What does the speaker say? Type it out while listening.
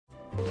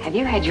Have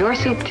you had your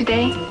soup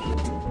today?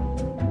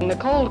 The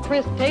cold,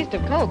 crisp taste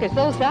of Coke is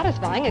so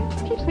satisfying,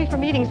 it keeps me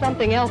from eating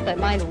something else that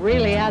might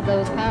really add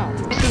those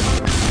pounds.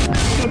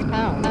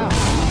 Pounds.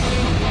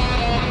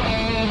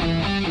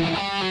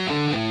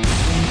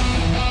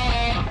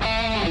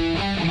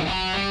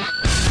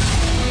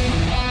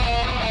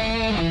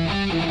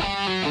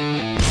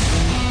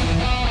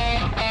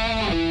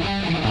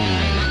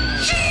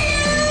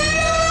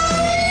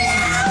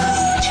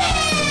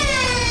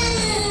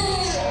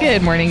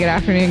 Good morning, good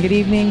afternoon, good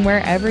evening,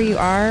 wherever you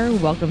are.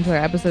 Welcome to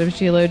our episode of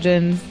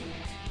Sheologians.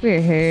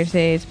 We're here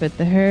today to put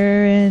the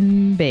her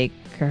in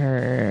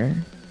Baker,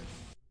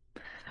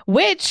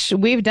 which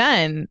we've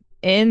done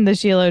in the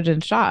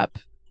Sheologian shop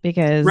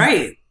because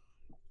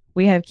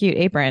we have cute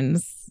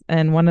aprons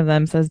and one of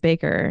them says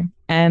Baker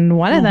and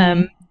one of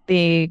them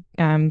the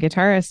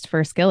guitarist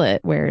for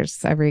Skillet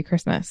wears every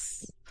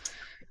Christmas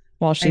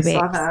while she bakes.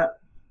 I saw that.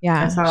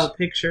 Yeah. I saw a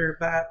picture of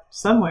that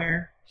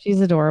somewhere. She's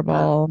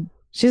adorable.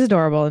 She's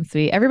adorable and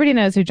sweet. Everybody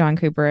knows who John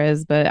Cooper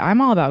is, but I'm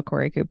all about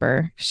Corey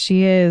Cooper.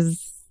 She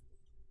is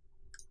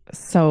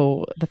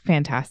so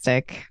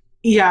fantastic.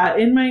 Yeah,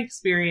 in my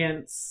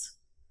experience,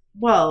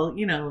 well,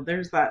 you know,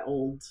 there's that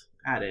old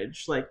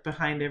adage, like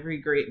behind every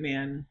great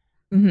man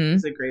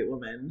is a great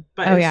woman.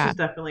 But it's just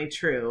definitely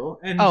true.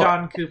 And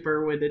John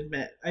Cooper would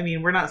admit, I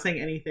mean, we're not saying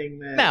anything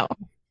that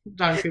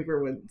John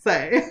Cooper wouldn't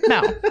say.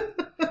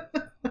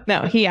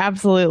 No, he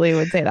absolutely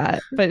would say that.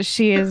 But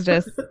she is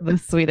just the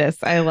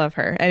sweetest. I love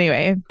her.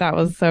 Anyway, that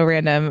was so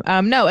random.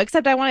 No,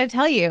 except I want to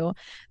tell you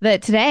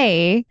that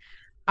today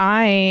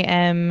I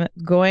am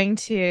going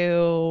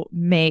to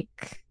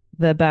make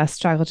the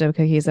best chocolate chip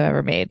cookies I've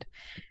ever made.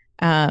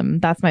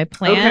 That's my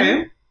plan.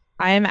 Okay.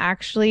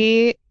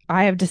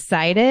 I have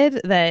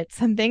decided that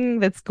something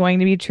that's going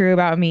to be true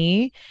about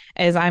me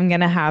is I'm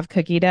going to have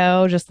cookie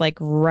dough just like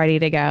ready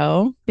to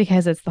go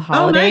because it's the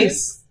holidays. Oh,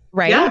 nice.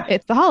 Right? Yeah.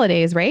 It's the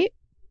holidays, right?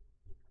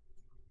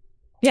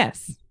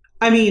 Yes.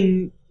 I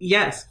mean,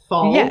 yes.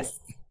 Fall. Yes.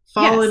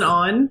 Fallen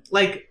on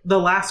like the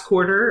last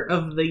quarter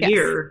of the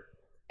year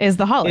is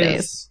the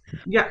holidays.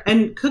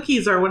 And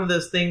cookies are one of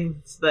those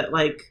things that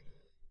like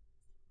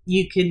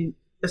you can,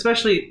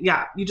 especially,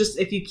 you just,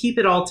 if you keep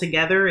it all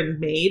together and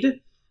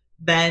made,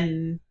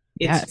 then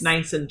it's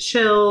nice and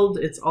chilled.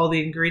 It's all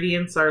the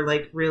ingredients are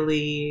like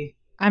really.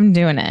 I'm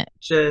doing it.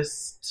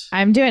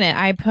 I'm doing it.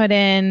 I put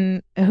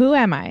in, who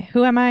am I?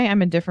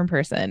 I'm a different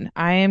person.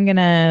 I am going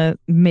to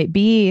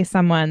be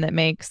someone that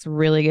makes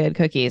really good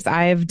cookies.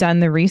 I've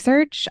done the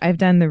research. I've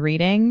done the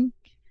reading.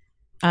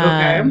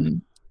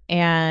 And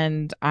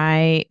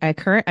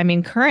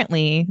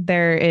currently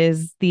there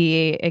is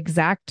the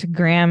exact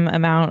gram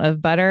amount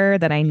of butter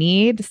that I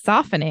need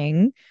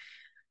softening.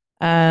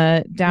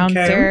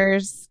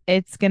 Downstairs,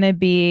 it's going to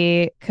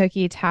be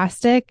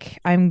cookie-tastic.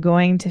 I'm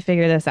going to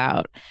figure this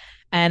out.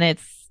 And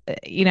it's,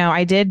 you know,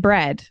 I did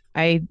bread.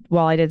 I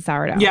did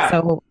sourdough.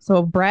 Yeah.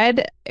 So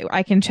bread,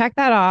 I can check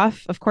that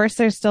off. Of course,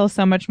 there's still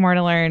so much more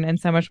to learn and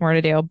so much more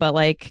to do, but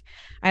like,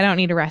 I don't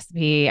need a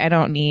recipe.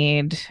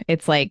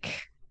 It's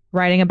like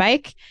riding a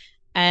bike.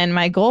 And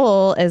my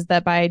goal is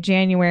that by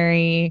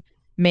January,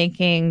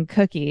 making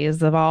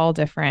cookies of all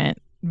different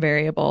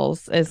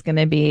variables is going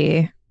to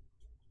be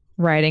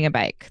riding a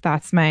bike.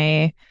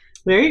 There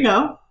you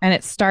go. And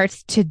it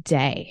starts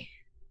today.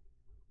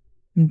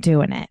 I'm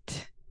doing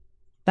it.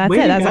 That's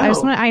it.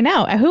 I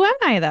know. Who am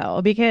I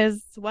though?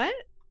 Because what?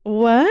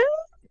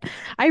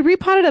 I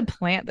repotted a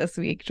plant this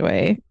week,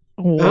 Joy.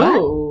 What?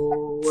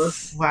 Oh,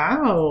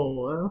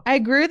 wow. I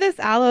grew this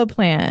aloe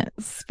plant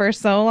for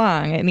so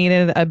long. It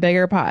needed a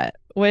bigger pot.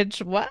 Which,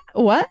 what?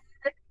 Who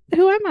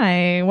am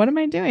I? What am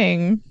I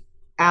doing?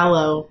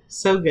 Aloe.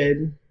 So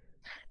good.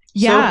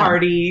 Yeah. So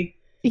hardy.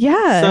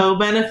 Yeah. So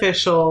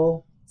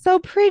beneficial. So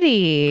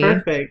pretty.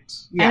 Perfect.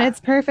 Yeah. And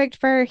it's perfect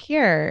for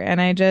here. And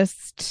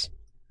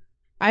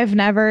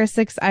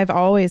I've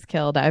always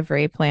killed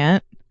every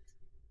plant.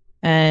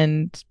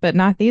 But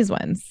not these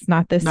ones.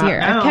 Not this year.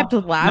 Now. I've kept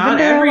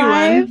lavender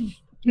alive.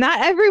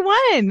 Not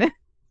everyone.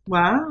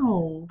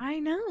 Wow. I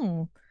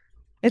know.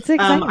 It's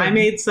exciting.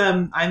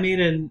 I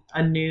made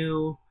a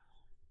new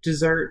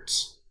dessert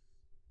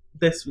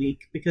this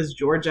week because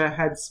Georgia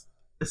had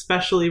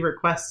especially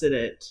requested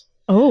it.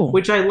 Oh.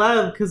 Which I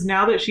love because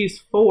now that she's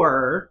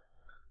 4,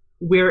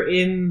 we're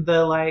in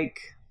the like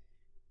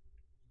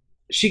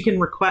she can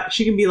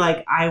be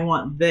like, I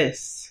want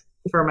this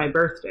for my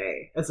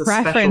birthday as a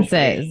preferences.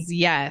 Special thing.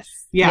 Yes.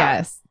 Yeah.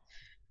 Yes.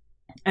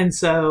 And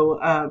so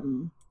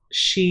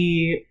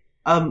she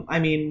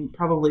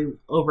probably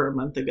over a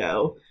month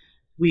ago,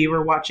 we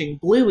were watching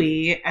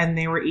Bluey and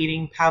they were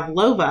eating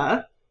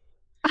pavlova.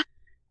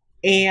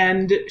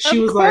 And she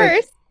was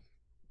like,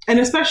 and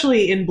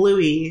especially in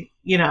Bluey,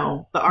 you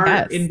know, the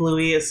art in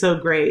Bluey is so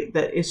great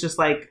that it's just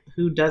like,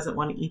 who doesn't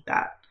want to eat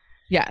that?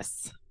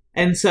 Yes.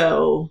 And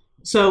so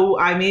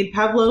I made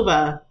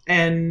pavlova,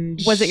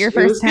 and was it your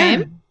first time?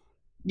 Good.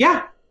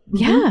 Yeah.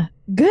 Yeah.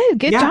 Good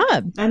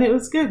job. And it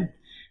was good.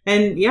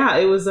 And yeah,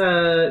 it was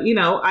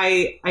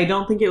I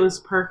don't think it was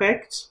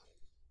perfect.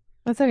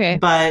 That's okay.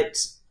 But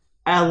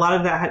a lot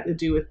of that had to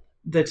do with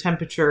the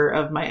temperature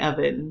of my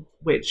oven,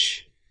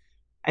 which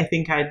I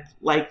think I'd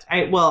liked.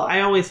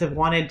 I always have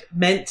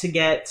meant to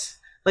get,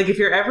 like, if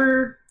you're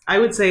ever, I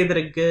would say that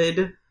a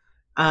good,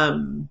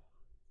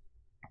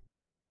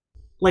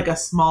 like a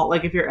small,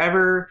 like if you're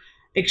ever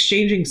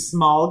exchanging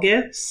small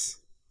gifts,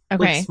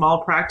 like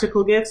small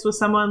practical gifts with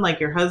someone, like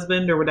your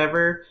husband or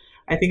whatever,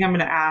 I think I'm going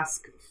to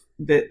ask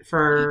that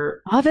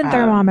for oven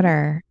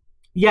thermometer.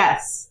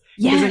 Yes.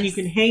 Because then you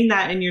can hang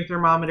that in your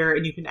thermometer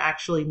and you can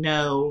actually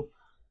know,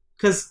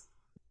 because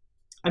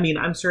I mean,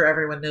 I'm sure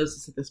everyone knows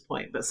this at this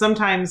point, but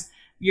sometimes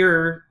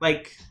you're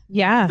like,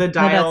 the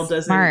dial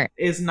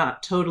is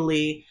not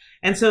totally.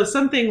 And so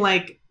something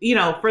like,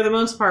 for the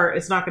most part,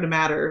 it's not going to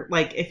matter.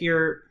 Like if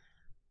you're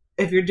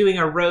doing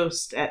a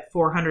roast at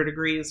 400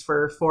 degrees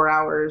for 4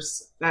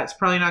 hours, that's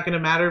probably not going to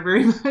matter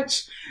very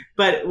much.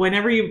 But when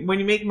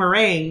you make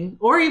meringue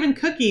or even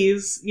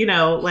cookies,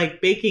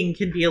 like baking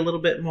can be a little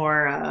bit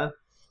more.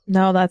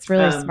 No, that's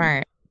really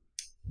smart.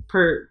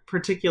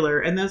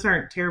 Particular, and those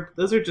aren't terrible.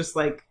 Those are just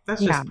like,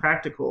 that's just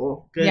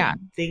practical good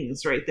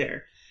things right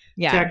there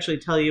to actually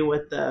tell you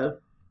what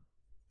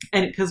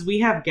and because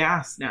we have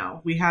gas now,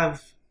 we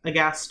have a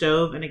gas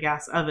stove and a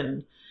gas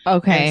oven.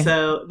 And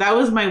so that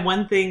was my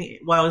one thing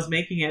while I was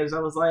making it, is I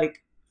was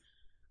like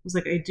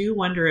I do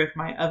wonder if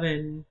my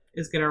oven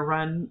is going to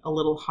run a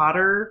little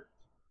hotter,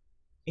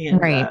 and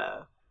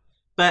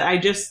but I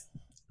just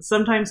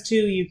sometimes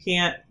too, you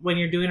can't, when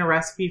you're doing a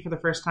recipe for the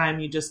first time,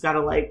 you just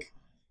gotta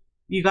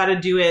you got to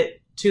do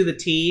it to the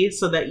T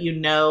so that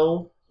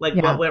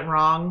what went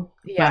wrong.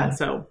 Yeah.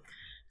 So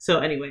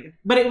anyway,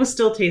 but it was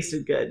still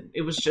tasted good.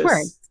 It was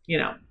just,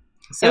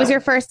 so, it was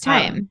your first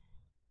time.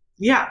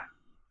 Yeah.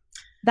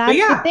 That's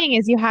the thing,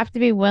 is you have to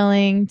be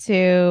willing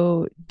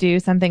to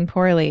do something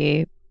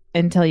poorly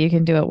until you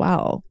can do it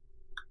well.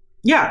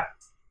 Yeah.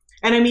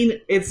 And I mean,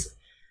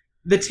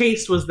 the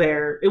taste was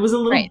there. It was a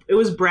little, it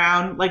was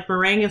brown. Like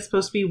meringue is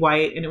supposed to be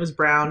white, and it was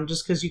brown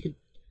just because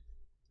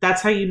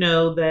that's how you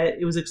know that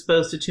it was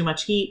exposed to too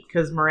much heat,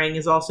 because meringue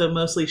is also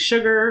mostly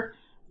sugar,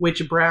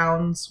 which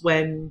browns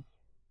when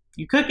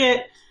you cook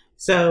it.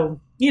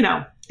 So,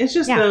 it's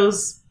just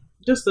those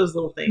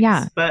little things.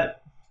 Yeah.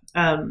 But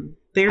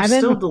they're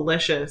still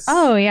delicious.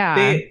 Oh,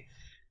 yeah.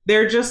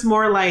 They're just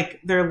more like,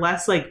 they're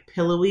less like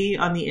pillowy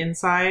on the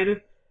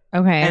inside.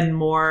 Okay. And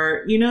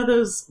more,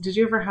 did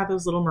you ever have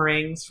those little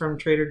meringues from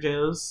Trader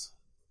Joe's?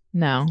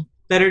 No.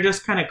 That are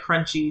just kind of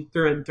crunchy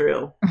through and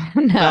through.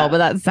 But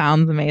that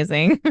sounds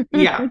amazing.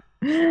 Yeah.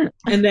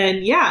 And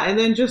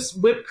then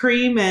just whipped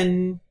cream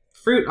and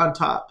fruit on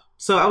top.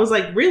 So I was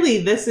like,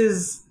 really, this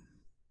is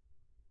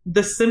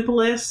the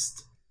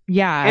simplest.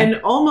 Yeah.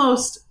 And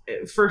almost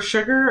for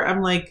sugar,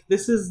 I'm like,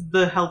 this is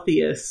the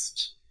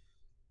healthiest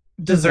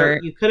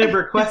dessert you could have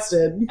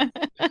requested.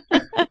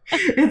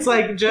 It's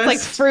like just like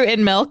fruit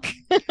and milk.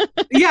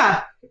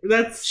 Yeah.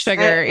 That's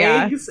sugar.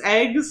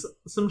 Eggs,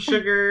 some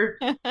sugar,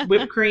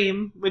 whipped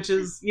cream, which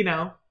is,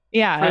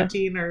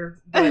 protein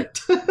or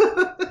what?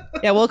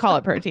 Yeah, we'll call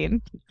it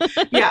protein.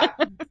 Yeah.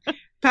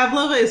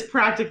 Pavlova is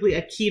practically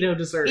a keto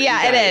dessert.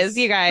 Yeah, it is,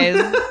 you guys.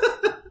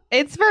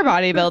 It's for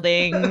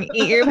bodybuilding.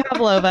 Eat your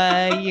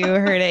Pavlova. You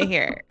heard it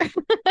here.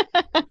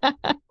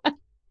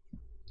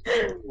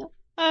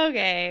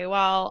 Okay,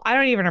 well, I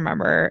don't even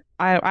remember.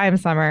 I'm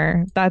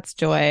Summer. That's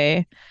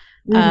Joy.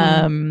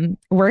 Mm-hmm.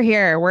 We're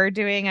here. We're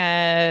doing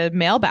a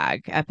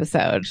mailbag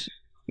episode.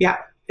 Yeah.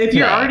 If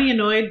you're already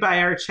annoyed by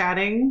our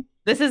chatting,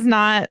 this is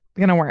not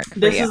gonna work.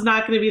 This is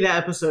not gonna be the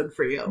episode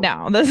for you.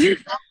 No,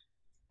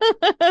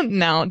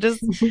 no,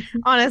 just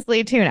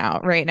honestly tune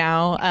out right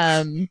now.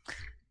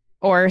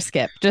 Or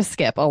just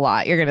skip a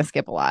lot. You're gonna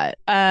skip a lot.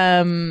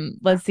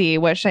 Let's see,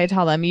 what should I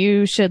tell them?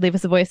 You should leave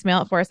us a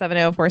voicemail at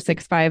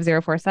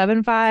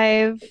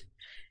 470-465-0475.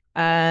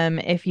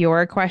 If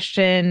your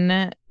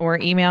question or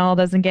email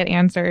doesn't get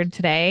answered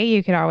today,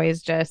 you could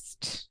always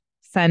just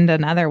send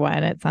another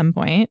one at some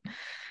point.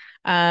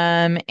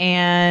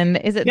 And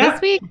is it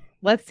this week?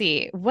 Let's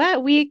see.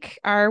 What week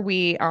are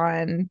we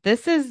on?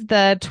 This is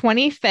the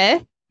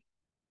 25th.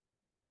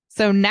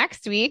 So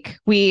next week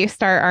we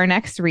start our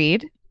next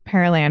read,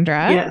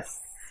 Paralandra. Yes.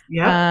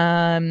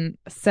 Yeah.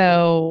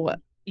 So,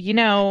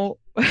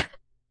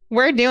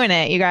 we're doing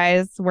it, you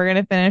guys. We're going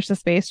to finish the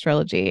space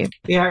trilogy.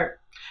 Yeah.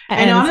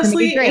 And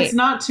honestly, it's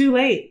not too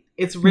late.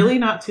 It's really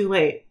not too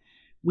late.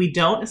 We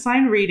don't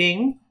assign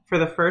reading for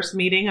the first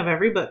meeting of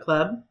every book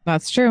club.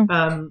 That's true.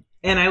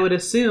 And I would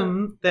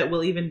assume that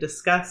we'll even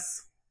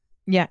discuss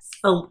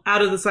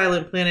Out of the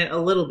Silent Planet a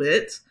little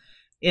bit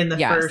in the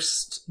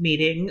first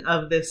meeting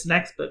of this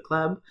next book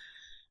club.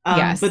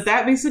 But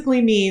that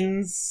basically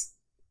means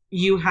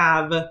you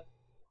have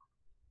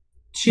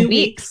 2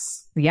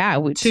 weeks. Yeah,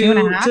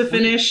 2.5 to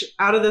finish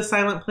Out of the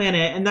Silent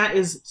Planet, and that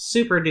is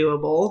super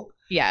doable.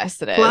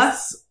 Yes, it is.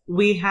 Plus,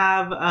 we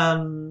have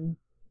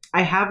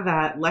I have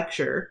that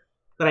lecture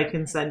that I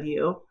can send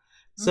you.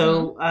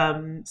 So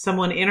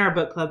someone in our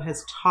book club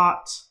has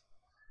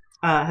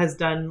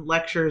done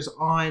lectures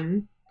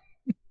on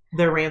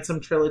the Ransom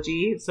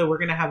trilogy. So we're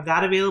going to have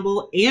that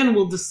available, and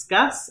we'll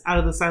discuss Out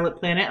of the Silent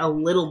Planet a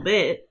little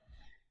bit.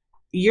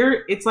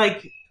 it's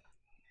like,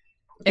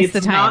 it's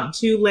the time. Not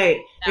too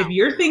late. No. If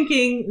you're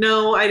thinking,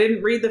 no, I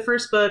didn't read the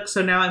first book,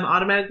 so now I'm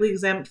automatically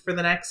exempt for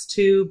the next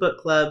 2 book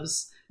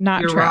clubs.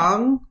 Not you're true.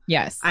 Wrong.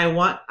 Yes. I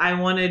want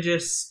to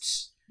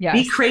just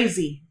be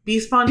crazy, be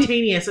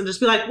spontaneous, and just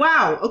be like,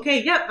 wow,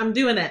 okay, yep, I'm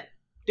doing it.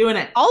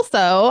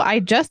 Also, I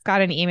just got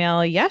an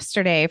email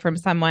yesterday from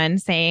someone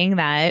saying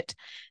that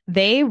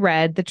they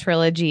read the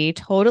trilogy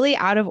totally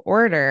out of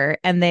order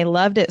and they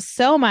loved it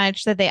so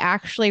much that they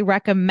actually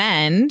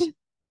recommend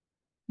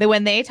that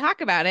when they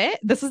talk about it,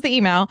 this is the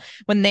email,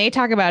 when they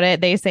talk about it,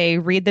 they say,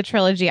 read the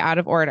trilogy out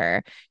of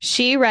order.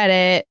 She read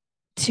it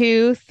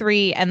 2,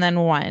 3, and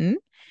then 1.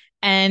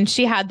 And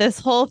she had this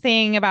whole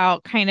thing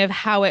about kind of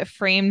how it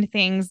framed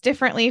things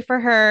differently for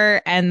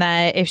her, and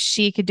that if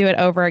she could do it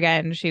over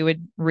again, she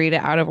would read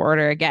it out of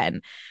order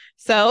again.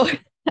 So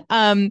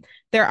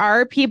there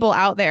are people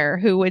out there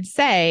who would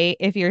say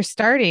if you're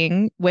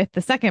starting with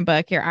the second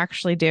book, you're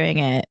actually doing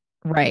it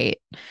right,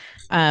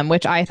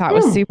 which I thought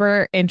was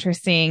super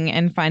interesting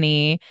and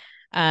funny.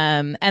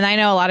 And I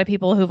know a lot of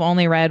people who've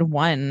only read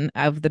 1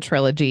 of the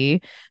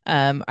trilogy,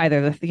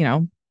 either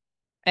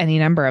any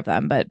number of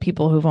them, but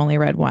people who've only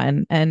read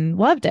 1 and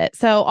loved it.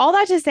 So all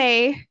that to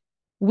say,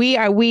 we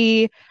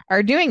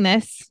are doing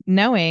this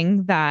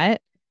knowing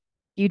that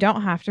you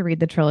don't have to read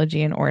the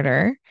trilogy in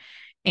order,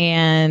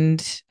 and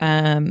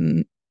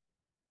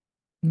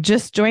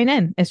just join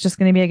in. It's just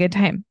going to be a good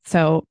time.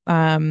 So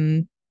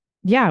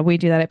yeah, we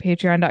do that at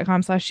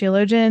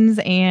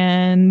patreon.com/sheologians.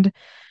 And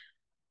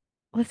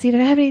let's see, did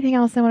I have anything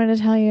else I wanted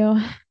to tell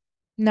you?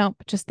 Nope,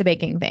 just the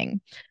baking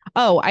thing.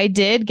 Oh, I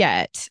did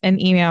get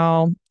an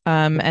email.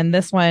 And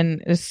this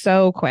one is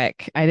so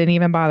quick. I didn't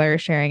even bother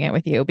sharing it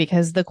with you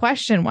because the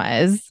question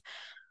was,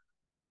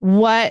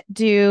 what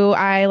do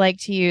I like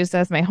to use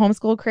as my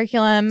homeschool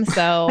curriculum?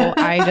 So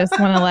I just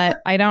want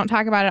to I don't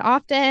talk about it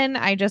often.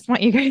 I just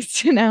want you guys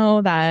to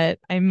know that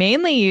I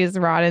mainly use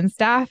Rod and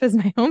Staff as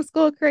my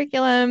homeschool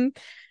curriculum.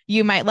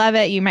 You might love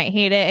it. You might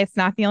hate it. It's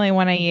not the only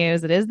one I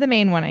use. It is the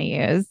main one I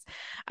use.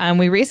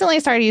 We recently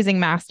started using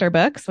master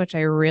books, which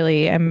I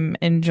really am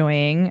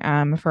enjoying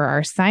for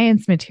our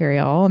science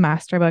material.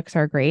 Master books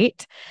are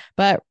great,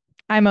 but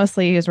I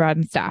mostly use Rod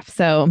and Staff.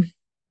 So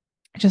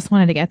I just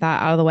wanted to get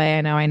that out of the way.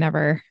 I know I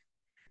never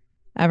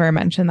ever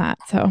mentioned that.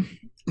 So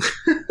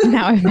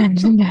now I've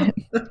mentioned it.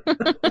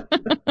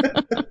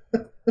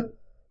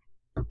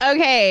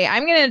 Okay,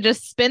 I'm going to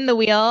just spin the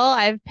wheel.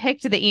 I've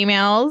picked the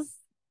emails.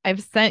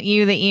 I've sent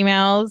you the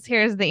emails.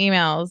 Here's the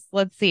emails.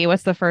 Let's see.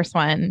 What's the first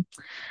one?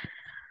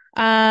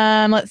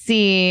 Let's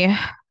see.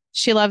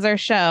 She loves our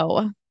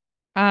show.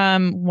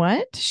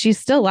 What? She's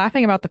still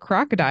laughing about the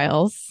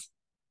crocodiles.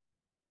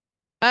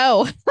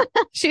 Oh,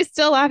 she's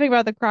still laughing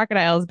about the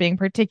crocodiles being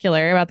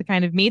particular about the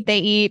kind of meat they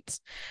eat.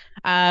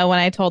 When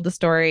I told the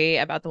story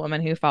about the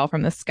woman who fell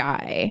from the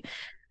sky.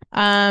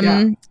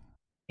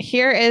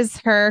 Here is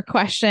her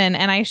question,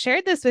 and I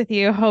shared this with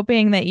you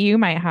hoping that you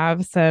might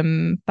have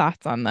some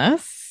thoughts on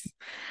this.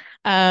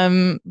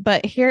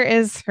 But here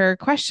is her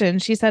question.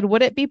 She said,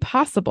 would it be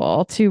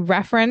possible to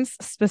reference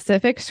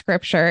specific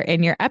scripture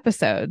in your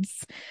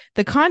episodes?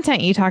 The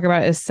content you talk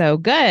about is so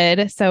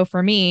good. So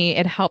for me,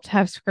 it helped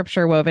have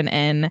scripture woven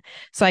in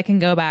so I can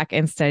go back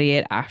and study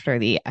it after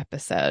the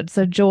episode.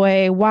 So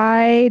Joy,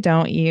 why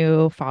don't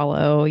you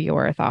follow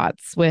your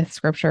thoughts with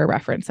scripture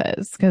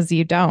references? Because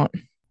you don't.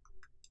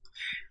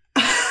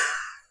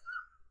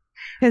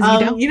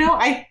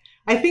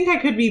 I think I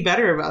could be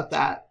better about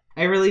that.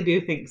 I really do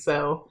think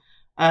so.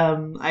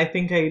 I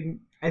think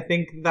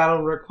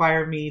that'll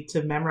require me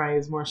to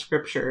memorize more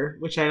scripture,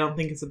 which I don't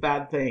think is a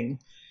bad thing.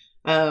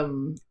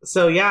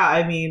 So yeah,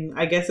 I mean,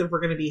 I guess if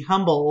we're going to be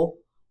humble,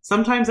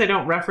 sometimes I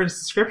don't reference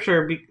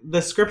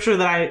the scripture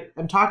that I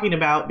am talking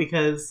about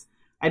because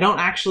I don't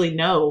actually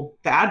know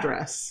the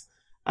address.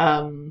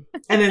 And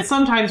then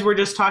sometimes we're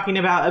just talking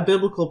about a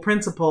biblical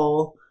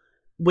principle,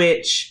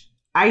 which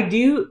I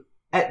do.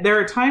 There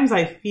are times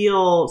I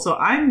feel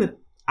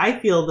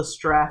the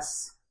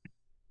stress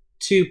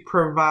to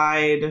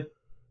provide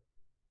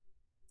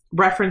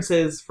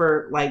references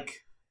for,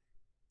 like,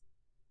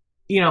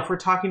 if we're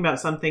talking about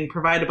something,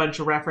 provide a bunch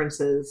of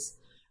references.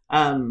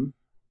 And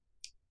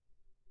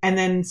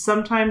then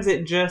sometimes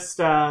it just,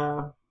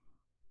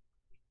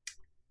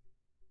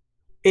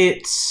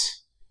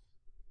 it's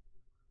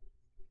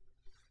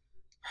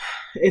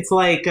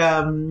like,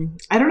 I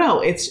don't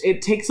know,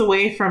 it takes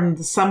away from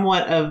the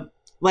somewhat of,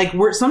 like,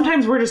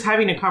 sometimes we're just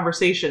having a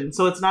conversation.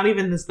 So it's not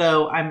even as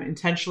though I'm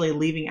intentionally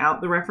leaving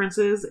out the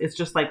references. It's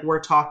just like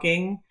we're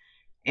talking,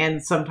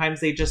 and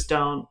sometimes they just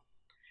don't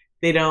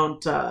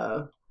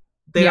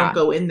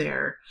go in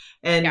there.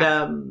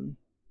 And,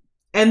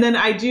 and then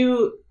I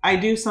do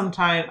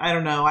sometimes, I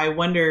don't know, I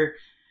wonder,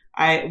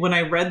 when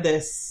I read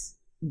this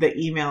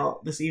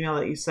email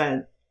that you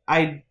sent,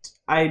 I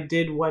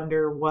did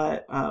wonder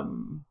what,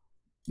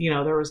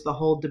 there was the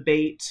whole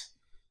debate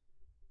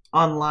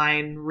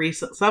online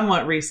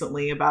somewhat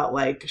recently about,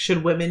 like,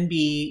 should women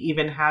be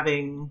even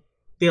having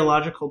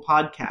theological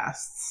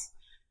podcasts?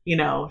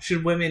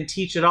 Should women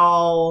teach at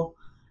all?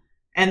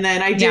 And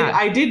then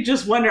I did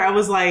just wonder, I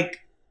was like,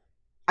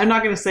 I'm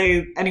not going to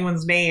say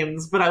anyone's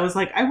names, but I was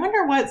like, I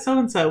wonder what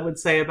so-and-so would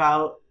say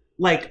about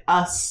like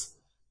us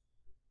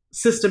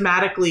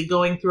systematically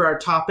going through our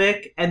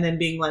topic and then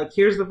being like,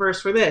 here's the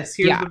verse for this,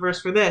 here's the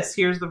verse for this,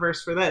 here's the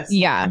verse for this.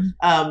 Yeah.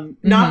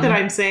 Not that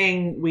I'm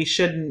saying we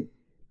shouldn't,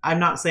 I'm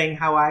not saying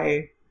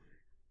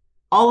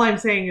all I'm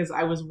saying is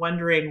I was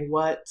wondering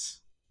what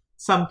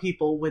some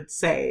people would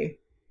say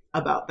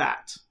about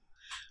that.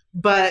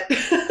 But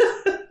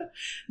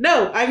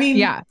no, I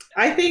mean, I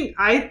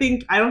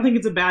don't think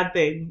it's a bad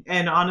thing.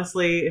 And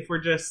honestly, if we're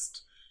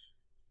just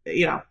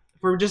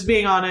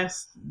being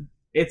honest,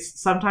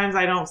 it's sometimes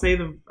I don't say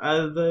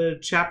the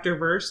chapter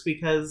verse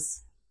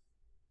because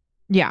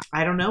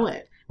I don't know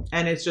it.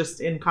 And it's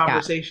just in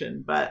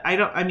conversation, but I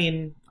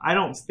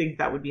don't think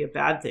that would be a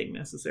bad thing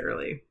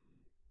necessarily.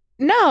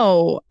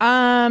 No.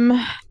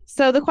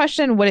 So the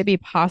question, would it be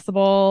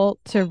possible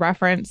to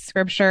reference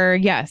scripture?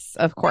 Yes,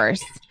 of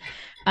course.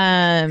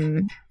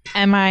 Am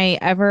I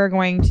ever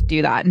going to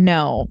do that?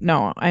 No,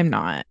 I'm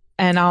not.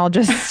 And I'll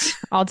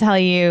tell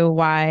you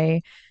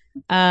why.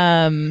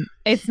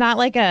 It's not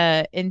like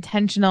a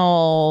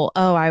intentional,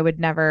 oh, I would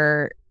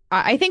never.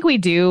 I think we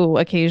do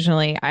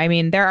occasionally. I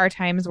mean, there are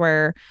times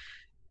where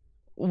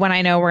when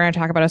I know we're going to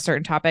talk about a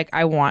certain topic,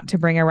 I want to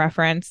bring a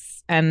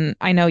reference, and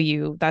I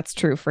know that's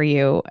true for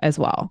you as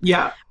well.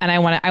 Yeah. And I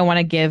want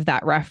to give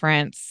that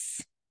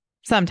reference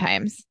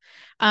sometimes.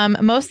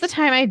 Most of the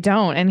time I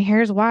don't. And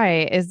here's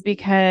why, is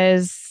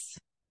because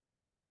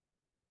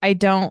I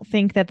don't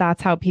think that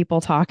that's how people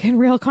talk in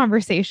real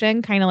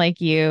conversation, kind of like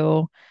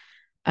you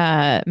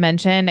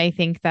mentioned. I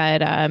think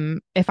that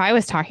if I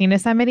was talking to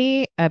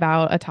somebody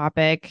about a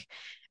topic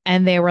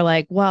and they were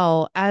like,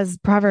 well, as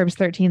Proverbs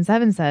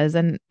 13:7 says,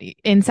 and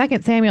in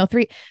 2 Samuel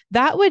 3,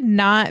 that would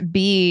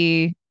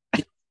be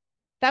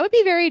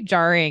very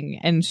jarring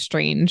and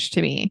strange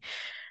to me.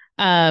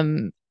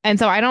 And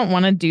so I don't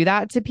want to do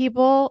that to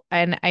people.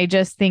 And I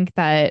just think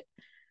that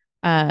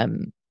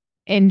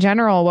in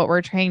general, what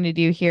we're trying to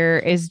do here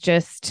is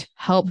just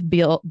help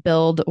build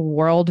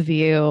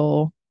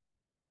worldview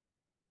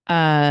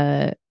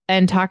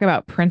and talk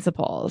about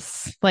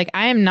principles. Like,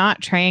 I am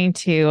not trying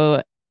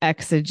to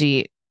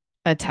exegete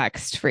a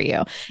text for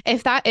you.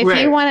 If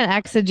you want an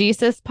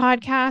exegesis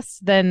podcast,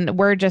 then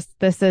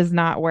this is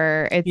not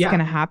where it's going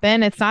to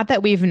happen. It's not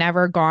that we've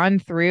never gone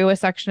through a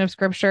section of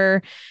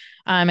scripture.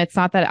 It's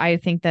not that I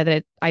think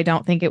that I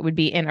don't think it would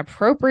be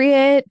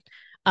inappropriate.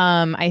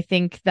 I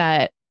think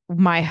that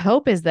my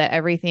hope is that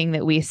everything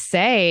that we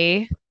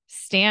say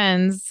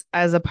stands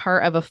as a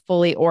part of a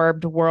fully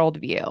orbed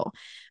worldview.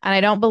 And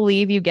I don't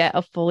believe you get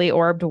a fully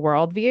orbed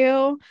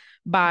worldview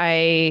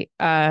by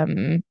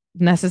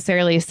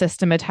necessarily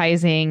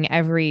systematizing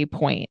every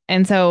point.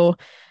 And so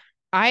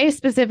I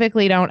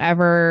specifically don't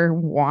ever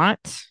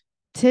want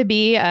to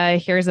be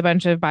here's a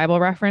bunch of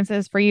Bible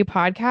references for you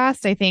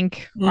podcast. I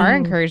think our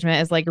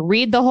encouragement is like,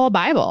 read the whole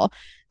Bible,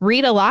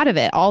 read a lot of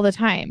it all the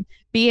time,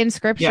 be in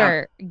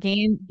scripture,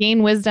 gain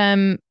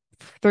wisdom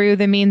through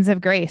the means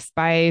of grace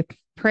by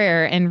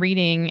prayer and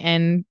reading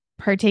and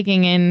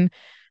partaking in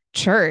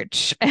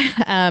church,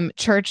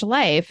 church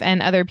life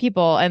and other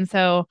people. And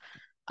so,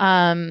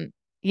 I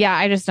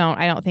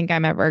don't think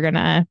I'm ever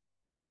gonna,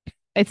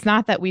 it's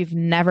not that we've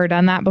never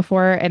done that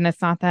before. And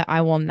it's not that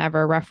I will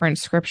never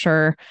reference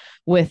scripture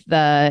with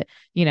in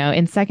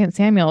 2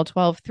 Samuel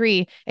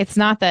 12:3. It's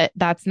not that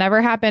that's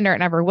never happened or it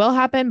never will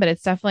happen, but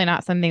it's definitely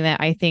not something that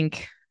I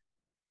think,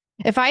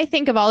 if I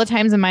think of all the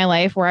times in my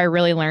life where I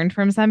really learned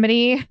from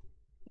somebody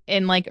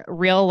in like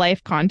real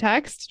life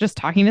context, just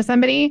talking to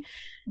somebody,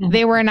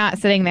 they were not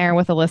sitting there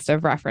with a list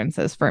of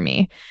references for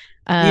me.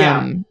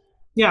 So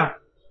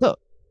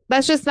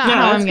that's just not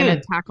how I'm going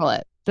to tackle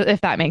it,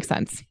 if that makes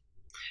sense.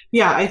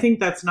 Yeah, I think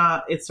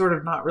it's sort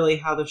of not really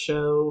how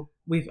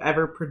we've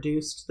ever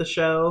produced the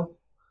show.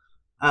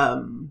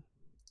 And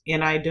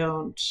I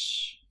don't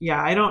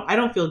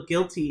feel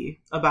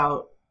guilty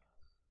about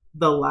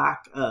the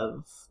lack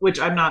of, which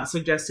I'm not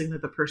suggesting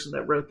that the person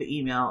that wrote the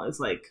email is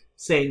like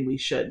saying we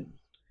should.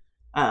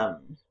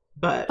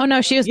 But oh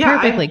no, she was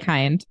perfectly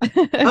kind.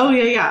 Oh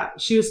yeah.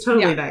 She was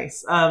totally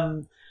nice.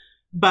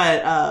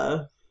 But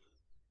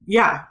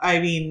I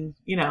mean,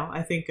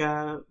 I think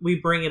we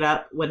bring it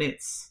up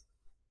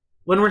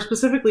when we're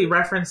specifically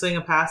referencing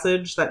a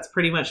passage. That's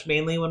pretty much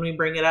mainly when we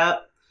bring it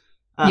up.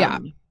 But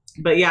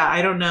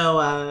I don't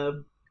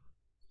know.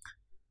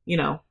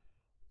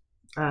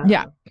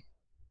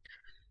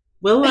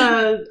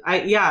 Well,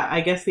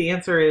 I guess the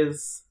answer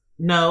is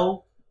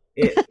no.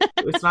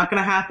 It's not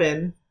going to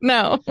happen.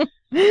 No.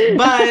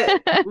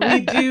 But we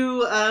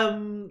do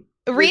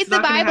read the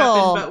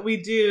Bible. But we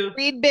do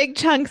read big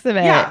chunks of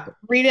it. Yeah.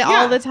 Read it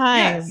all the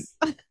time.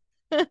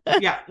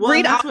 Yes.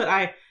 Well, that's what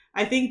I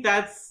think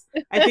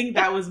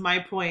that was my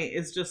point,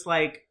 is just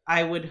like,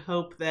 I would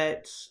hope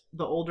that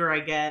the older I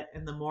get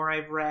and the more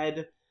I've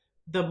read,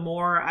 the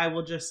more I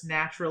will just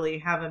naturally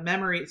have a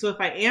memory. So if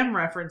I am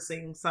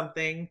referencing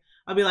something,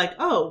 I'll be like,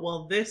 oh,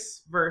 well,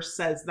 this verse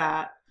says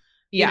that,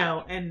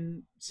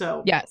 and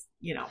so, yes,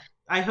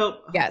 I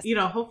hope, yes.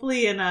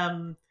 Hopefully in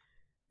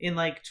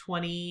like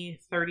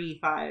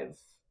 2035,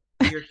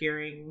 you're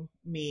hearing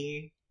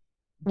me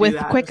do with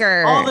that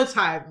quicker all the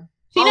time.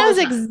 She knows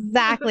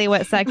exactly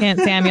what 2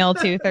 Samuel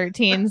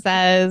 2:13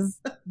 says,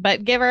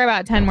 but give her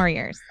about 10 more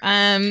years.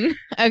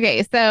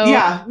 Okay, so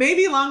yeah,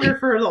 maybe longer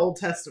for the Old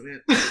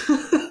Testament.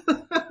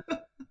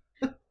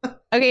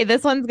 Okay,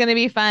 this one's gonna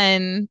be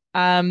fun.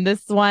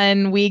 This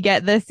one we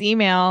get this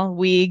email.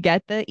 We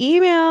get the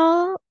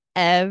email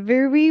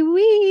every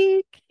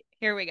week.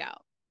 Here we go.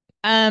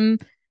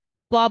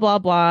 Blah blah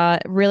blah.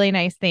 Really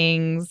nice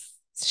things.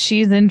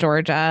 She's in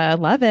Georgia.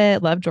 Love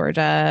it. Love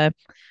Georgia.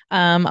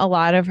 A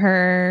lot of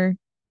her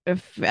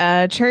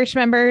church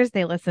members,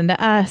 they listen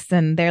to us,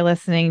 and they're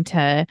listening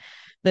to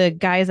the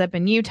guys up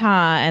in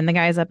Utah and the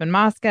guys up in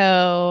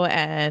Moscow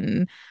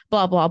and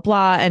blah blah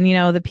blah. And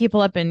the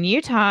people up in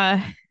Utah,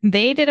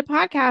 they did a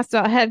podcast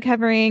about head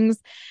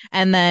coverings,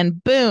 and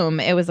then boom,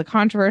 it was a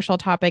controversial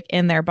topic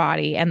in their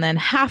body, and then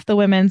half the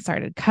women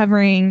started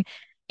covering.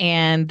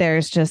 And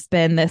there's just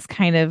been this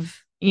kind of,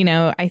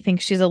 I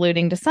think she's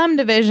alluding to some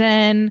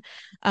division.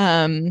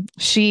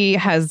 She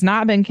has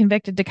not been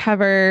convicted to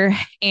cover,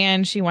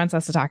 and she wants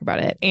us to talk about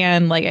it.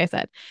 And like I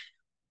said,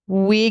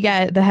 we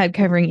get the head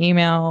covering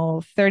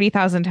email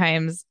 30,000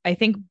 times. I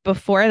think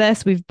before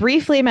this, we've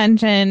briefly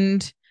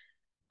mentioned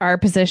our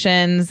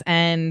positions,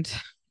 and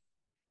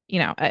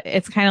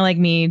it's kind of like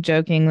me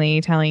jokingly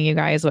telling you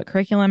guys what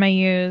curriculum I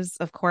use.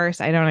 Of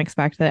course, I don't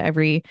expect that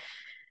every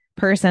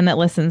person that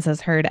listens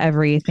has heard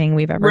everything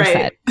we've ever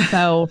said.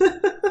 So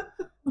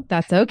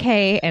that's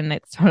okay. And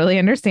it's totally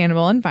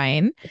understandable and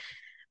fine.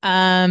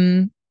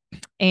 And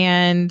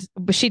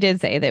she did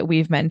say that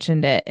we've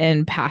mentioned it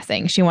in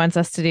passing. She wants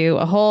us to do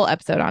a whole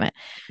episode on it.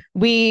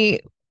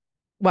 She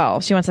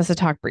wants us to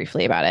talk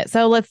briefly about it.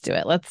 So let's do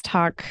it. Let's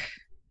talk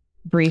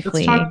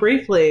briefly. You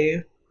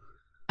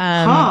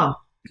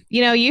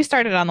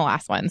started on the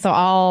last one, so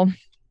I'll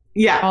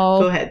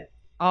go ahead.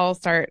 I'll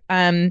start.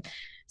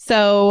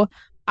 So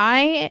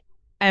I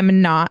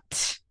am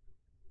not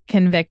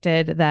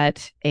convicted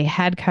that a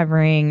head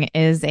covering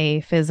is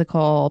a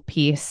physical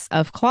piece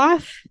of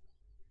cloth.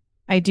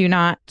 I do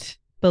not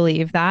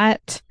believe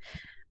that.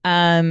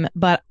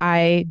 But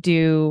I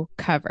do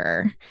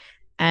cover.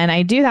 And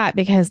I do that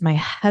because my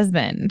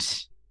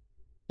husband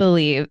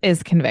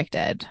is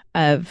convicted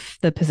of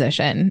the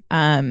position.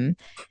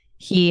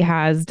 He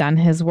has done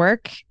his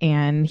work,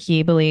 and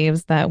he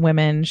believes that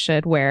women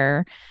should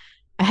wear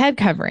a head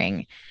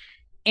covering.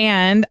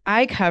 And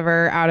I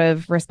cover out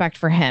of respect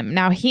for him.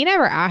 Now, he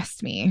never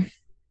asked me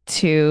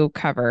to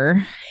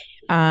cover.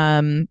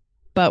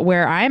 But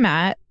where I'm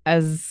at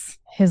as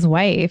his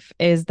wife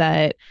is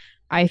that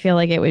I feel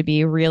like it would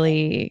be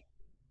really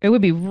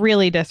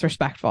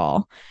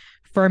disrespectful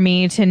for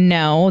me to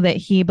know that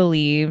he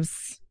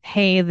believes,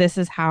 hey, this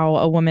is how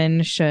a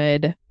woman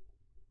should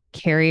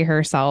carry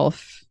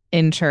herself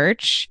in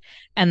church.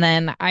 And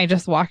then I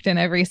just walked in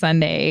every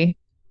Sunday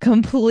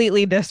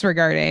completely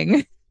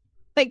disregarding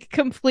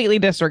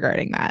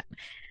that.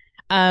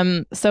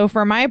 So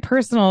for my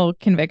personal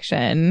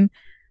conviction,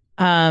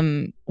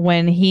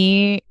 when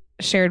he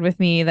shared with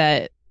me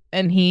that,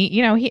 and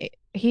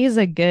he's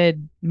a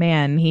good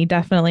man. He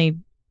definitely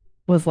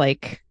was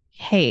like,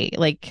 hey,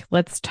 like,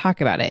 let's talk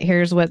about it.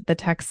 Here's what the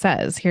text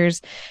says.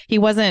 He's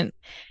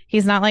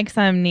not like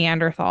some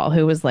Neanderthal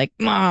who was like,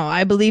 oh,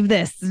 I believe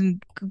this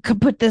and could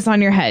put this on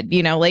your head.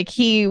 Like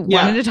he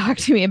wanted to talk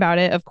to me about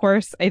it. Of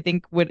course, I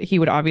think he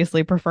would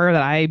obviously prefer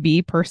that I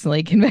be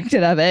personally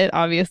convicted of it,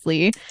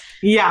 obviously.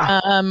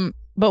 Yeah.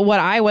 But what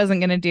I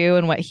wasn't going to do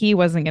and what he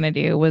wasn't going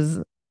to do was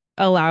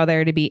allow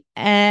there to be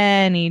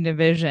any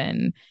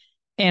division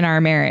in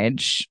our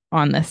marriage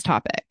on this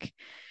topic.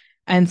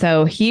 And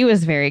so he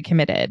was very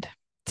committed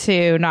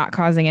to not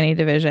causing any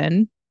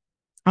division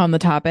on the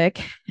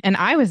topic. And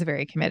I was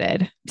very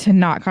committed to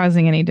not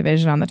causing any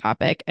division on the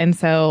topic. And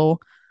so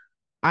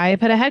I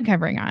put a head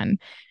covering on,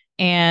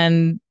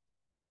 and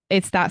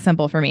it's that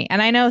simple for me.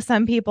 And I know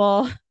some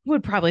people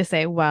would probably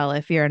say, well,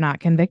 if you're not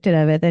convicted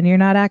of it, then you're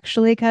not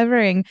actually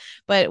covering.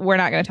 But we're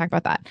not going to talk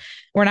about that.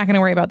 We're not going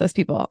to worry about those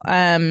people.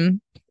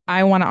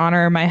 I want to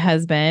honor my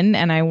husband,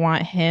 and I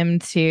want him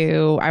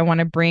to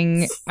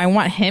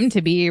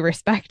be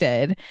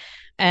respected.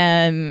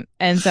 And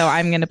so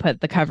I'm going to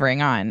put the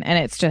covering on, and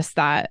it's just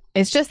that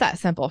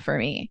simple for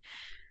me.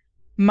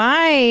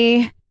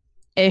 My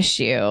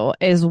issue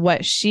is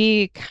what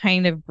she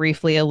kind of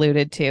briefly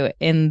alluded to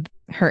in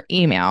her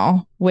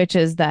email, which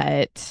is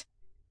that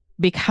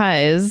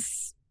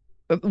because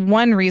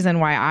one reason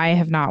why I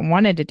have not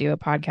wanted to do a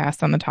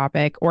podcast on the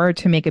topic or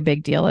to make a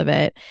big deal of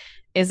it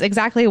is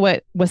exactly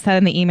what was said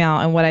in the email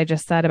and what I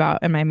just said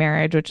about in my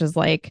marriage, which is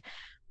like,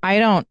 I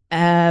don't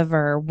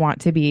ever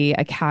want to be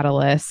a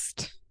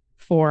catalyst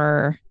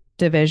for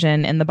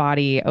division in the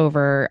body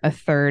over a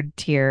third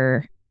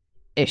tier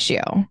issue.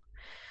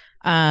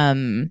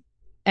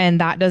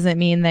 And that doesn't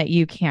mean that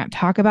you can't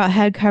talk about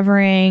head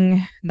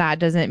covering. That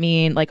doesn't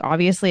mean, like,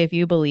 obviously, if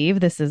you believe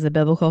this is a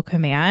biblical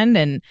command,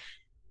 and,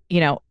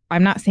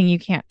 I'm not saying you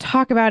can't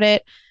talk about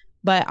it,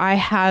 But I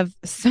have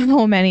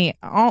so many,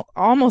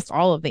 almost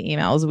all of the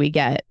emails we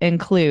get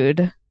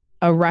include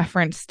a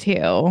reference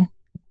to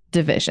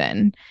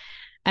division.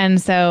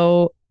 And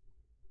so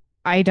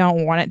I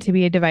don't want it to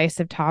be a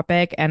divisive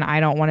topic, and I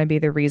don't want to be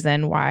the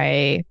reason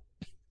why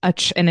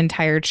an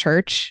entire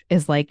church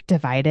is like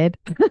divided.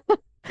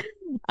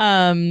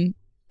 um,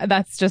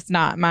 that's just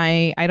not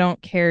I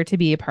don't care to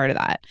be a part of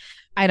that.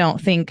 I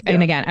don't think,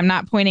 and again, I'm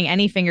not pointing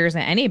any fingers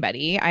at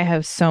anybody. I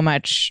have so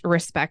much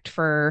respect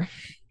for,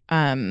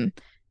 I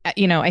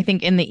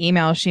think in the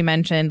email she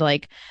mentioned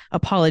like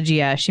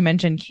Apologia, she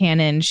mentioned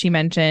Canon, she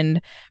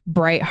mentioned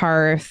Bright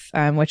Hearth,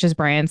 which is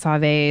Brian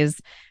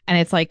Sauvé's, and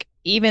it's like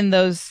even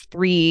those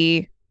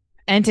three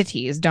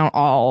entities don't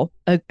all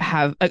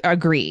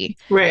agree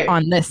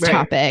on this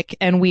topic,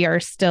 and we are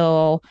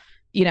still,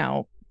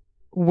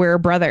 we're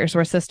brothers,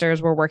 we're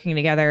sisters, we're working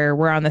together,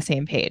 we're on the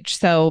same page.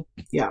 So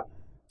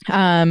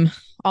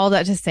all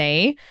that to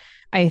say,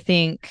 I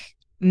think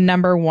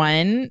number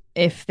one,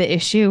 if the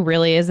issue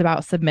really is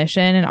about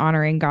submission and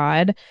honoring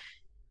God,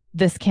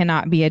 this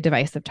cannot be a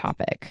divisive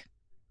topic.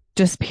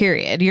 Just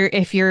period.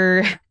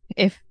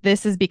 If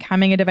this is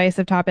becoming a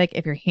divisive topic,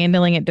 if you're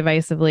handling it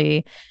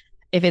divisively,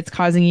 if it's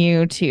causing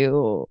you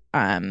to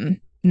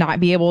not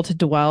be able to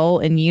dwell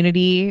in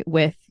unity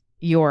with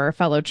your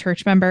fellow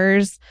church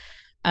members,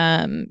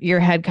 your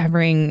head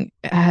covering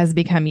has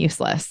become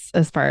useless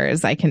as far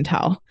as I can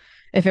tell.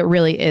 If it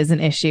really is an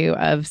issue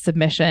of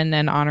submission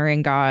and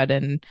honoring God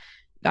and,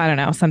 I don't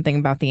know, something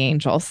about the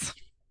angels.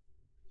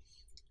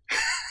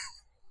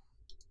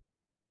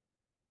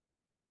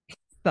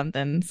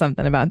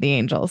 something about the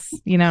angels,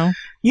 You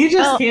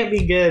just can't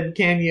be good,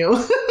 can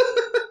you?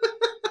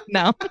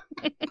 No.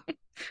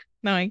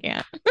 No, I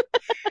can't.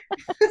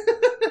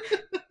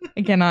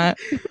 I cannot.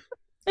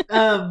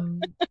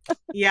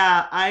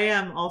 Yeah, I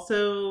am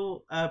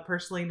also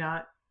personally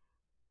not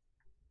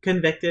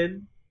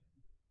convicted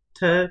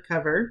to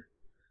cover,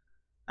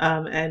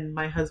 and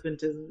my husband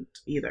isn't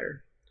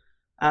either.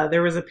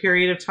 There was a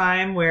period of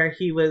time where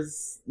he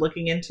was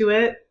looking into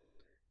it,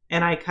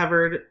 and I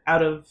covered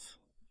out of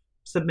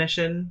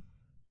submission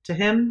to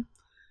him,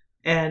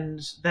 and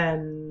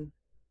then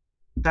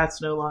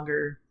that's no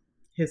longer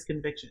his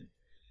conviction.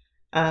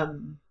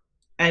 And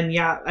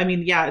yeah, I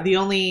mean, yeah, the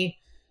only,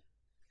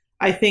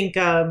 I think,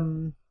 I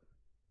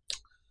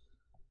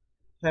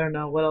don't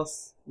know, what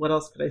else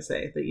could I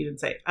say that you didn't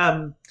say?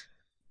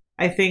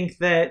 I think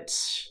that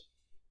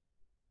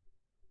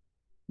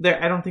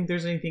I don't think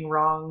there's anything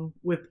wrong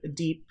with a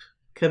deep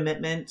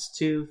commitment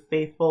to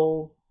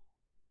faithful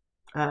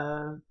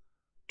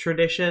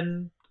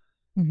tradition,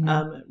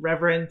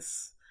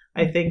 reverence.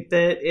 I think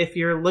that if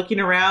you're looking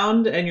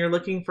around and you're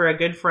looking for a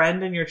good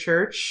friend in your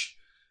church,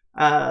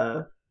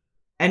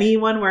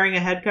 anyone wearing a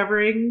head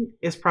covering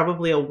is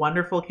probably a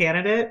wonderful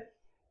candidate,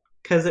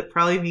 because it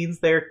probably means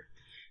they're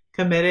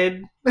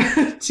committed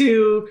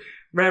to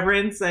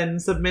reverence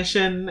and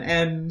submission,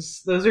 and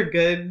those are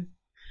good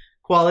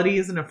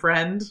qualities in a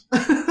friend.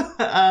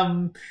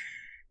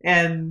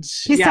 And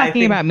he's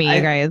talking about me,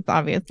 you guys,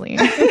 obviously.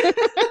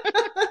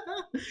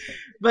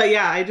 But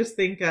yeah, I just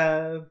think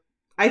I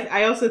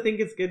also think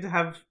it's good to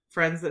have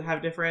friends that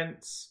have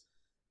different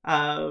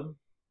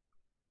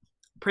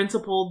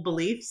principled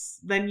beliefs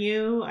than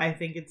you. I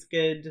think it's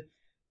good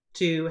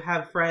to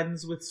have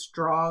friends with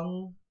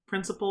strong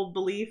principled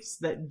beliefs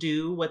that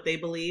do what they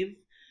believe.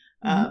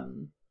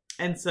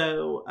 And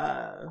so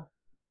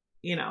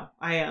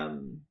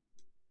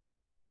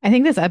I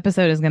think this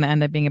episode is going to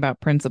end up being about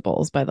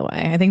principles, by the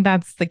way. I think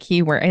that's the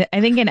key word.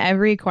 I think in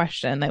every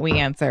question that we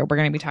answer, we're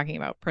going to be talking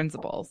about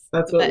principles.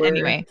 That's what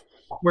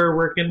we're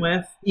working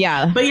with.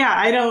 Yeah. But yeah,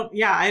 I don't,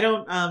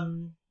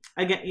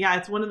 again, yeah,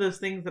 it's one of those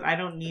things that I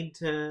don't need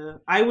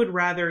to, I would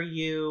rather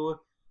you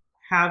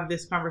have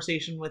this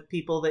conversation with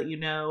people that you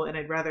know, and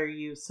I'd rather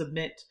you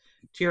submit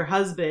to your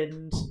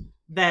husband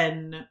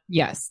than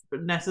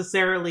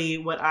necessarily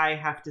what I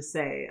have to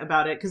say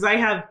about it. Because I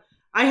have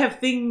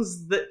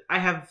things that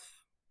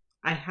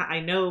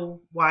I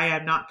know why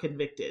I'm not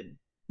convicted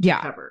to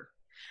cover.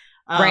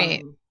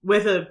 Right.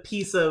 With a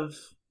piece of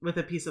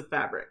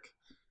fabric.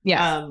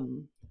 Yeah.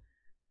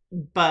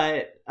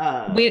 But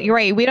you're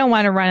right. We don't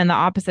want to run in the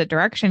opposite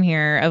direction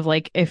here of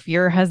like, if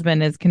your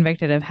husband is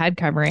convicted of head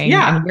covering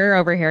and you're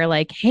over here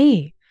like,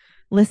 hey,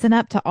 listen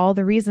up to all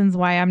the reasons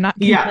why I'm not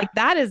like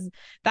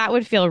that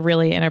would feel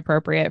really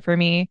inappropriate for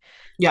me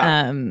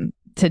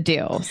to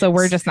do. So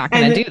we're just not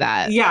going to do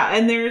that. Yeah.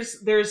 And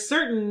there's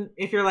certain,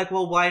 if you're like,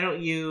 well, why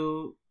don't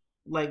you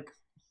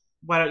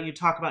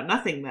talk about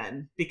nothing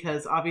then?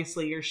 Because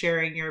obviously you're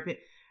sharing your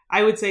opinion.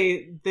 I would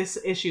say this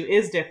issue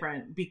is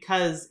different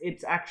because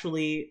it's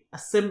actually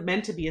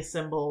meant to be a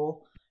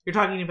symbol. You're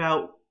talking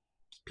about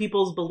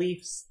people's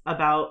beliefs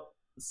about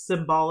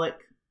symbolic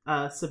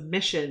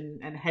submission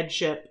and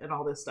headship and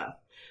all this stuff.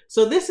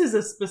 So this is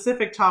a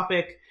specific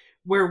topic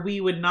where we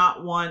would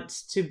not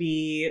want to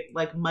be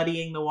like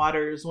muddying the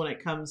waters when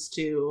it comes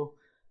to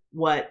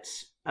what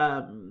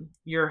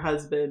your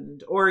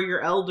husband or your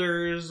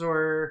elders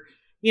or,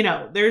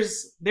 there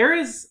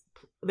is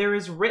there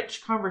is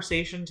rich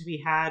conversation to be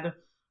had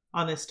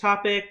on this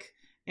topic.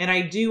 And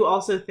I do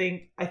also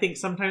I think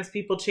sometimes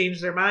people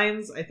change their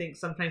minds. I think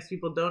sometimes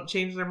people don't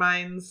change their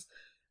minds.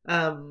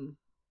 When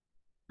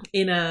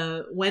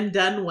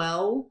done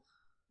well,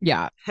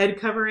 yeah, head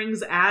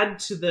coverings add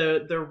to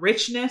the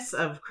richness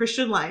of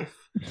Christian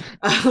life.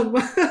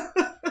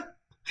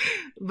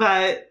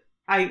 But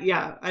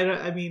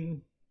I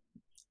mean,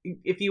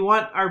 if you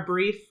want our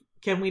brief,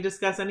 can we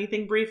discuss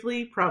anything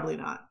briefly? Probably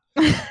not.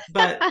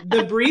 But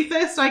the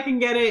briefest I can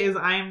get it is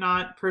I am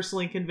not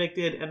personally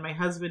convicted and my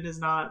husband is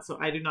not, so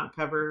I do not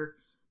cover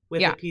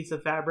with a piece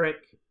of fabric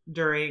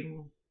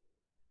during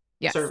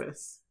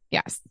service.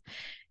 Yes.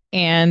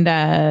 And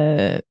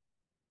I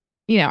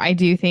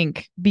do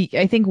think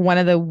one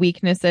of the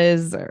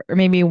weaknesses, or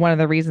maybe one of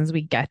the reasons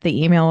we get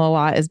the email a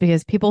lot, is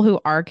because people who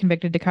are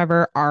convicted to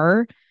cover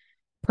are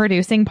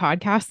producing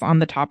podcasts on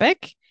the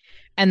topic.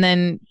 And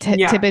then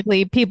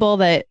typically people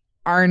that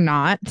are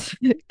not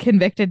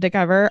convicted to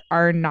cover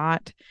are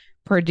not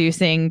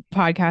producing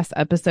podcast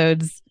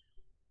episodes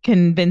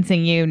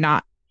convincing you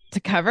not to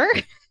cover.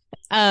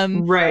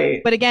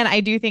 Right. But again, I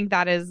do think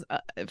that is,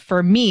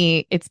 for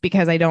me, it's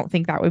because I don't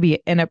think that would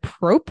be an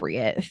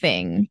appropriate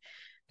thing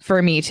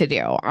for me to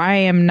do. I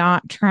am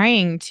not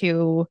trying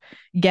to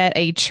get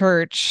a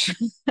church,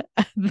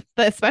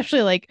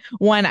 especially like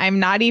one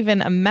I'm not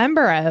even a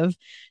member of,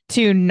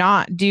 to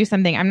not do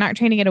something. I'm not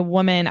trying to get a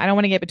woman. I don't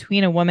want to get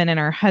between a woman and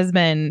her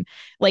husband.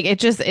 Like, it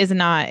just is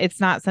not, it's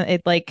not,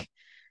 it like,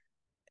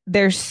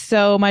 there's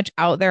so much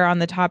out there on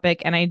the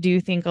topic. And I do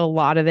think a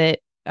lot of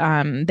it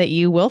that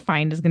you will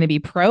find is going to be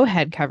pro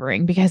head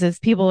covering, because it's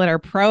people that are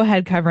pro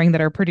head covering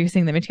that are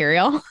producing the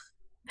material.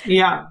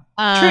 Yeah,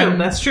 true.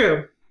 That's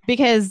true.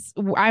 Because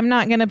I'm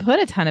not going to put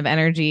a ton of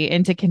energy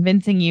into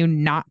convincing you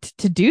not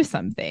to do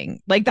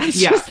something. Like, that's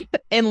just,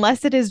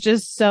 unless it is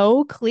just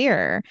so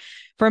clear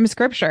from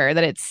scripture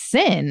that it's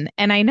sin.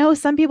 And I know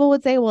some people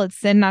would say, well, it's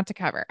sin not to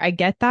cover. I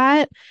get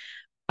that.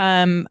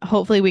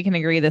 Hopefully we can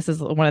agree this is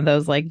one of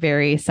those like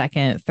very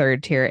second,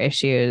 third tier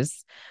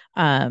issues.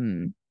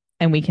 And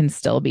we can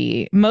still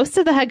be, most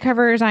of the head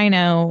coverers I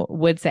know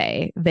would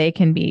say they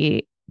can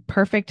be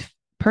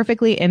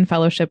perfectly in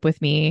fellowship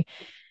with me.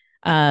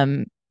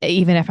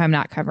 Even if I'm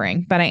not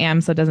covering, but I am,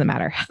 so it doesn't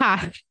matter.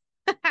 Ha!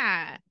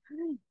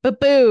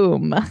 But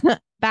boom.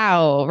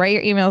 Bow. Write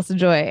your emails to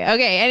Joy.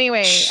 Okay,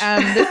 anyway,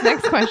 this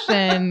next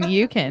question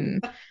you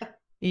can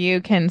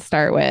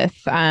start with.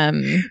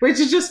 Which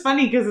is just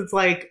funny because it's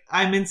like,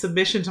 I'm in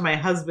submission to my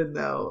husband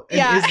though.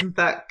 And isn't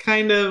that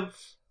kind of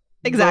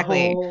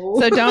exactly.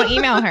 So don't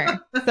email her.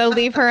 So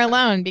leave her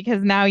alone,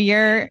 because now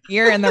you're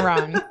in the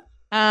wrong.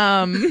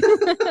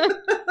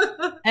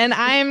 And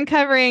I'm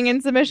covering in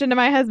submission to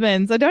my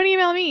husband, so don't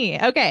email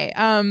me. Okay.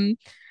 All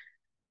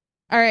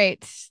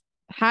right.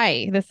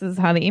 Hi. This is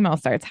how the email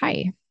starts.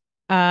 Hi.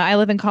 I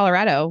live in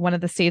Colorado, one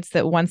of the states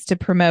that wants to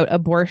promote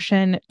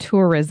abortion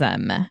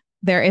tourism.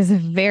 There is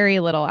very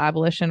little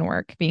abolition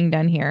work being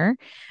done here,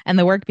 and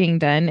the work being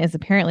done is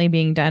apparently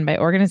being done by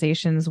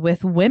organizations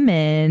with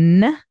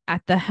women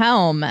at the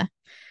helm.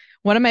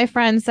 One of my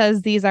friends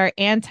says these are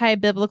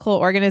anti-biblical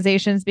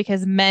organizations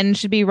because men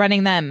should be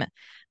running them.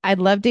 I'd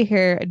love to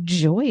hear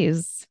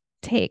Joy's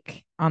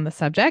take on the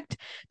subject.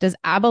 Does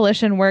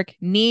abolition work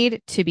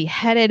need to be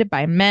headed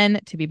by men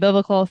to be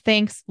biblical?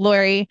 Thanks,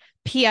 Lori.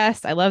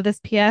 P.S. I love this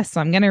P.S.,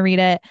 so I'm going to read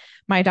it.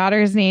 My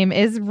daughter's name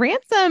is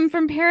Ransom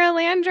from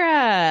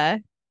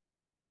Paralandra.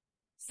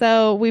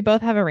 So we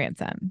both have a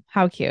Ransom.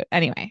 How cute.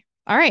 Anyway.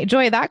 All right,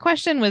 Joy, that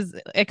question was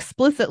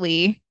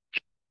explicitly,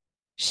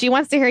 she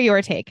wants to hear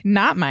your take,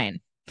 not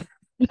mine.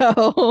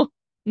 So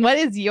what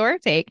is your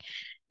take?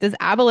 Does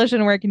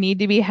abolition work need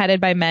to be headed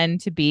by men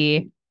to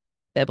be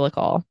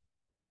biblical?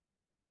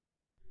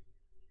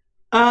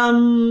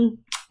 I'm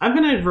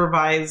going to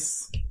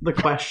revise the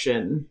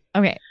question.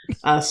 Okay.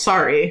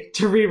 Sorry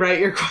to rewrite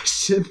your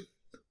question.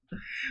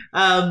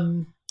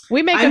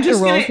 We make up the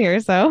rules here,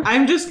 so.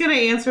 I'm just going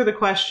to answer the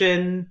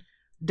question,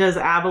 does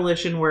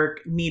abolition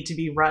work need to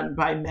be run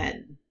by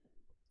men?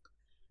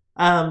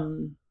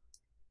 And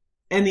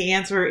the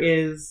answer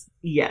is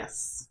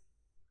yes.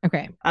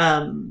 Okay.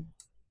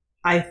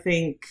 I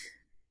think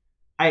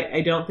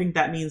I don't think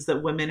that means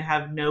that women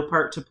have no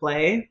part to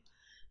play.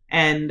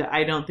 And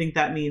I don't think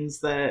that means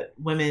that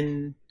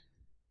women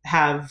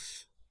have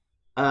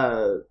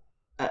a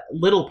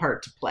little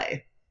part to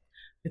play.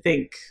 I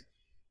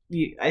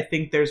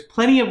think there's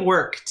plenty of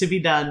work to be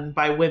done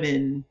by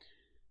women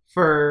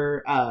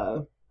for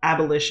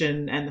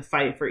abolition and the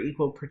fight for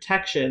equal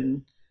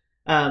protection.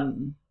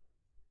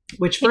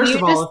 Which, first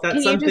of all, if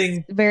that's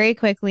something... Just very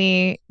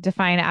quickly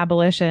define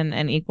abolition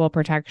and equal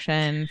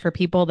protection for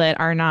people that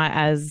are not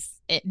as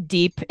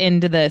deep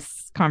into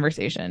this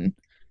conversation.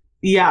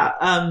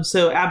 Yeah.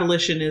 So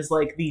abolition is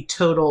like the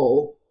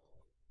total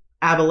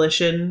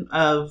abolition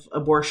of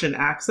abortion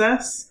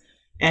access.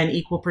 And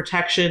equal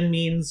protection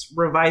means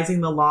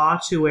revising the law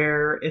to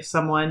where if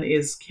someone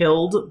is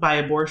killed by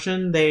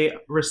abortion, they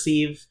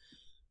receive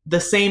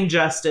the same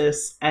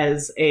justice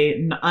as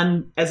a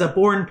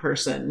born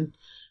person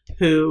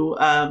who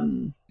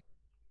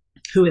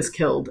who is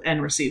killed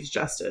and receives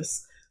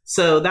justice.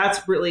 So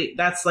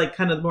that's like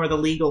kind of more the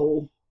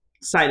legal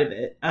side of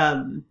it.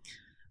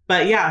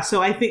 But yeah,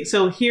 so I think,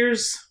 so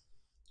here's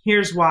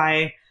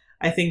why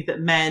I think that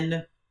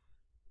men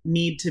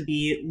need to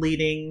be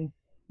leading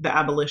the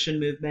abolition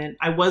movement.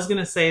 I was going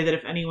to say that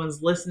if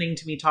anyone's listening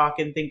to me talk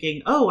and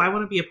thinking, oh, I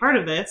want to be a part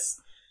of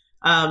this,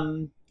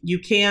 you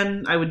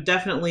can. I would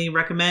definitely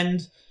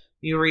recommend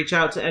you reach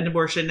out to End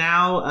Abortion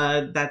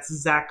Now. That's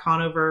Zach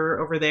Conover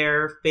over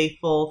there,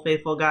 faithful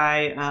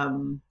guy.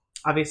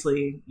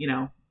 Obviously,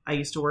 I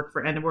used to work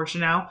for End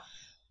Abortion Now.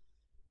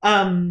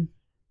 And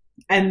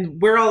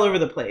we're all over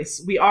the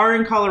place. We are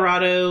in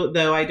Colorado,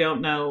 though I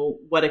don't know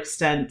what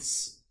extent.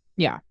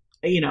 Yeah.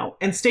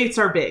 And states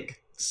are big.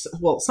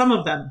 Well, some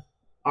of them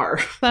are.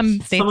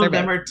 Some states of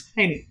them are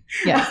tiny.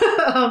 Yeah.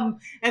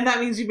 And that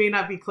means you may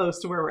not be close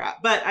to where we're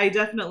at. But I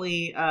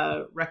definitely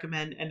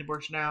recommend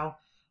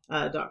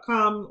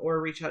endabortionnow.com or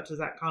reach out to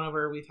Zach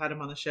Conover. We've had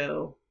him on the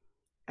show.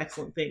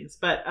 Excellent things.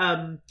 But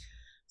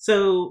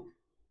so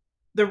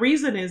the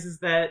reason is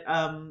that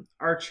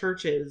our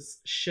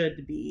churches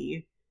should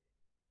be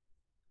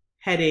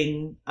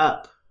heading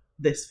up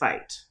this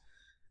fight.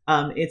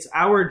 It's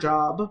our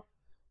job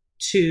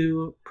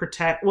to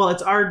protect, well,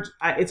 it's our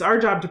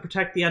job to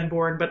protect the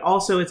unborn, but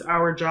also it's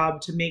our job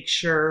to make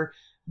sure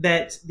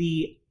that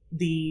the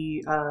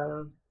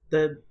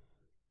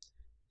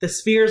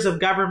spheres of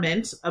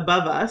government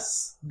above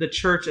us, the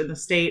church and the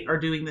state, are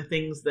doing the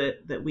things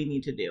that we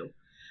need to do.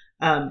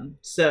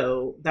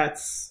 So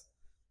that's,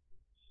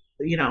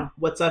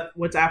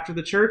 what's after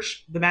the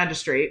church, the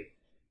magistrate.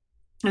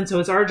 And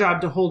so it's our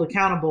job to hold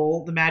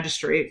accountable the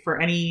magistrate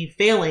for any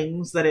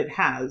failings that it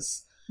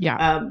has.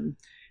 Yeah.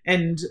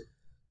 And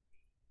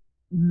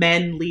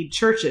men lead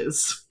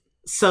churches.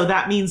 So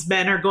that means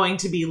men are going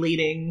to be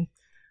leading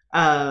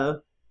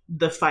the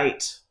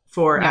fight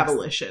for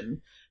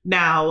abolition.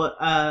 Now,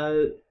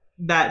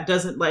 that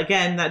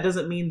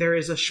doesn't mean there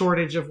is a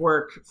shortage of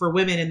work for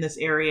women in this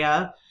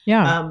area.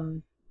 Yeah.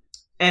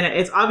 And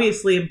it's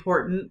obviously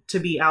important to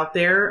be out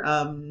there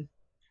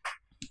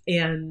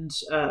and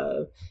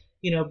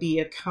be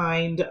a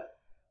kind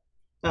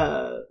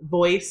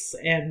voice,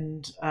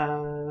 and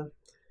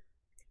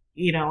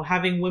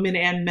having women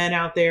and men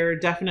out there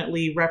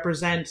definitely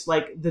represent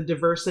like the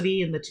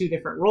diversity in the two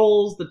different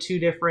roles, the two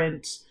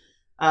different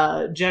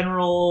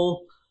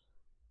general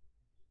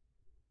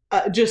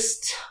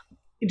it's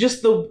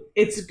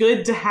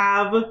good to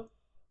have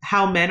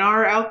how men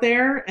are out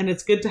there, and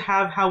it's good to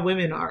have how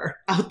women are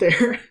out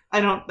there.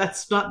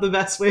 That's not the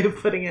best way of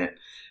putting it,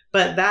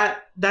 but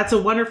that's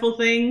a wonderful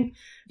thing.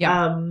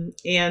 Yeah.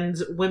 And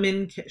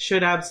women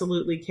should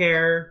absolutely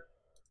care.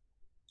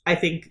 I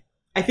think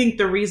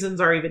the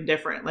reasons are even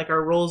different. Like,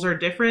 our roles are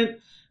different,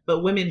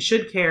 but women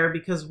should care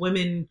because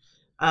women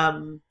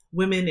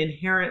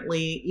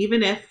inherently,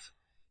 even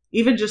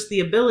just the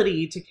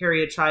ability to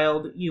carry a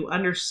child, you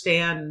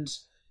understand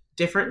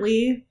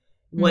differently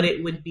what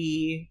it would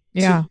be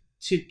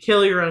to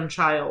kill your own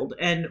child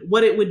and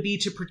what it would be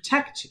to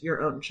protect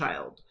your own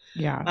child.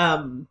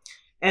 Yeah.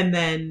 And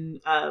then,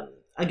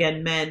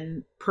 again,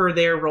 men per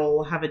their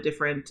role have a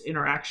different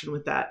interaction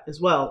with that as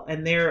well.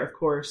 And they're, of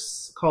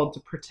course, called to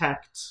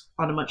protect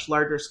on a much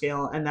larger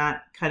scale. And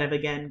that kind of,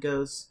 again,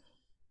 goes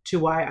to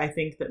why I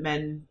think that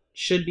men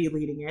should be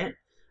leading it.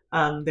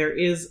 There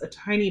is a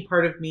tiny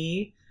part of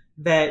me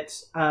that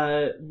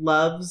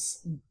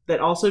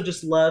also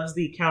just loves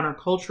the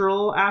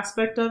countercultural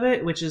aspect of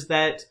it, which is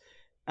that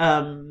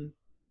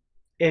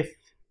if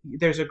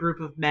there's a group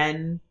of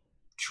men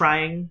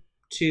trying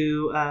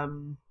to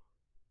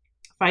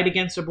fight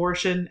against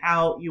abortion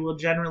out, you will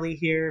generally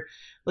hear,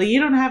 well, you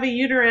don't have a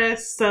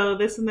uterus, so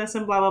this and this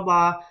and blah, blah,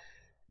 blah.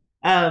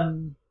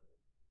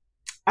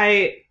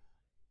 I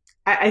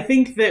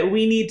think that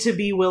we need to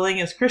be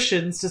willing as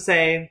Christians to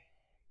say,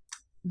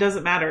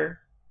 doesn't matter.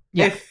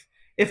 Yeah.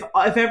 If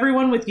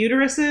everyone with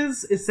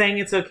uteruses is saying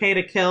it's okay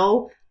to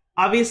kill,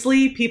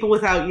 obviously people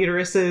without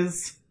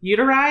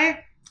uteri,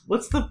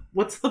 what's the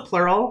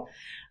plural?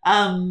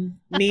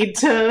 Need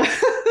to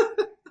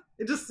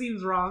it just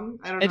seems wrong.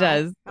 I don't know. It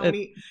does.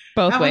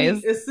 Both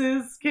ways.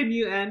 Isses can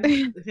you end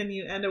a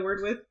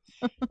word with?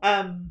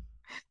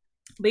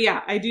 But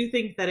yeah, I do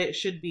think that it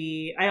should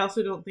be. I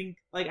also don't think,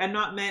 like, I'm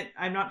not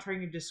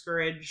trying to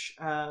discourage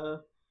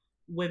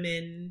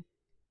women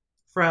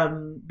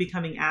from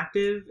becoming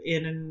active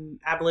in an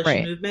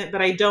abolition movement,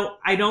 but I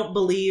don't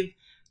believe,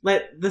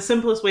 the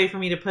simplest way for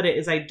me to put it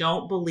is, I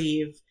don't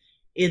believe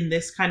in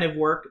this kind of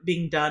work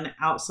being done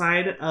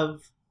outside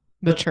of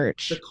the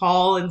church, the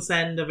call and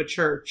send of a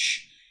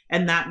church.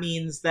 And that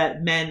means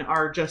that men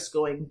are just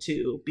going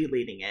to be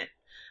leading it.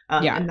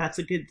 And that's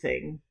a good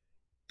thing.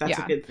 That's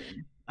a good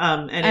thing.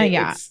 And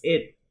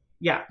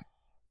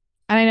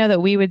I know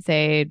that we would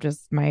say,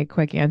 just my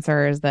quick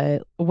answer is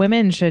that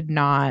women should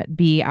not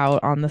be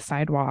out on the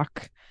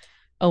sidewalk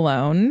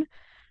alone.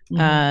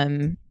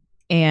 Mm-hmm.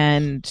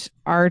 And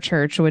our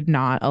church would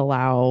not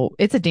allow,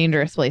 it's a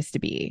dangerous place to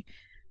be.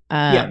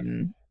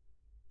 And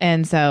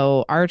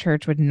so our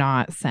church would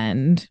not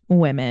send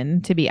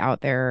women to be out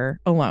there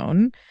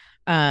alone.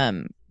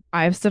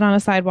 I've stood on a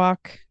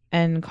sidewalk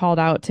and called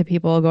out to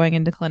people going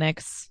into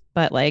clinics,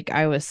 but like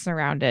I was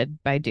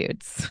surrounded by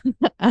dudes.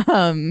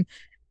 um,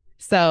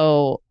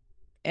 so,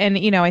 and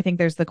I think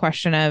there's the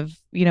question of,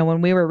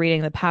 when we were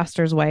reading The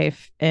Pastor's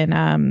Wife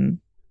in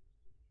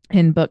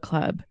book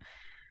club,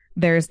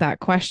 there's that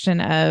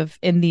question of,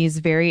 in these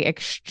very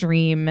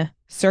extreme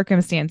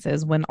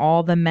circumstances when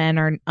all the men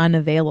are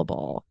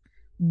unavailable,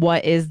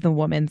 what is the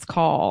woman's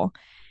call?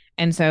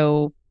 And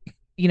so,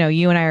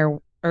 you and I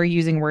are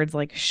using words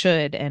like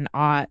should and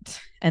ought,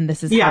 and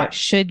this is how it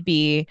should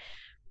be.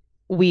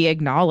 We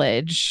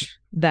acknowledge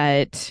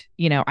that,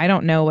 I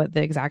don't know what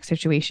the exact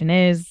situation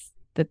is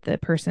that the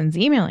person's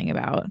emailing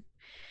about.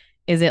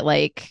 Is it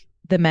like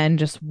the men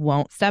just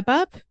won't step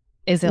up?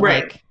 Is it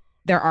like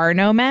there are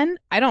no men?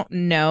 I don't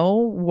know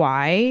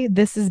why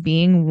this is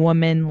being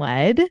woman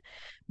led,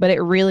 but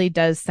it really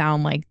does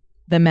sound like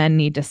the men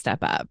need to step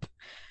up,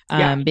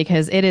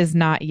 because it is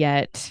not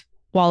yet,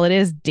 while it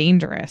is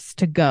dangerous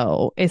to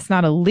go, it's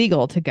not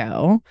illegal to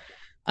go.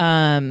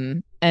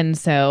 And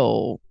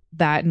so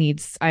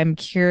I'm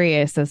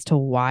curious as to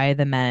why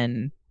the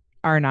men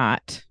are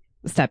not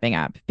stepping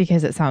up,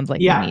 because it sounds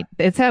like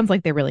it sounds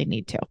like they really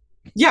need to.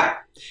 Yeah.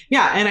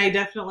 Yeah. And I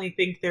definitely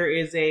think there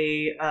is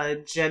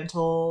a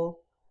gentle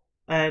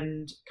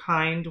and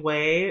kind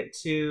way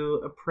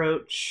to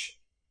approach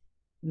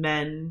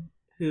men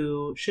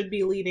who should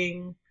be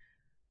leading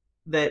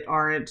that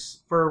aren't,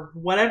 for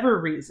whatever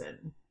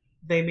reason.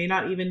 They may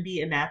not even be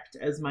inept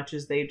as much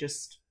as they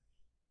just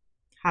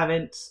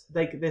haven't,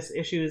 like, this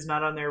issue is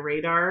not on their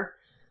radar.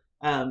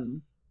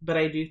 But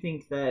I do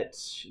think that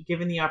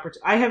given the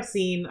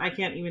opportunity, I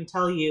can't even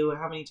tell you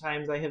how many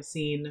times I have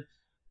seen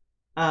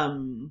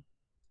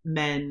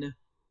men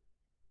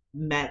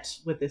met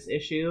with this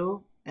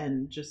issue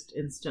and just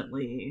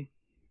instantly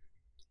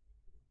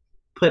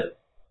put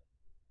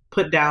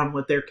down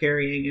what they're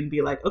carrying and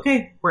be like,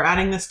 okay, we're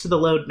adding this to the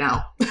load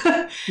now.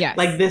 Yes.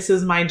 Like, this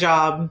is my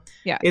job.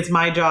 Yeah. It's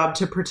my job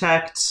to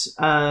protect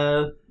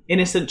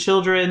innocent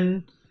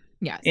children.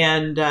 Yes.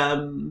 And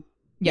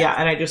yeah,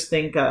 and I just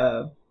think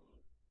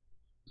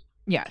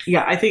yes.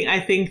 Yeah, I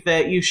think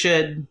that you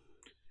should,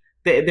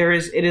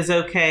 it is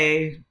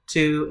okay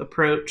to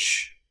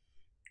approach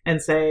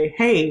and say,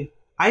 hey,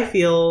 I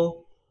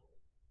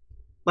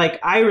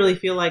really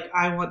feel like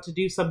I want to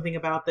do something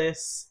about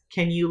this.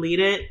 Can you lead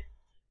it?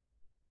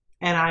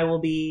 And I will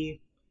be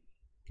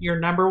your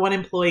number one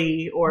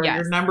employee or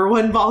your number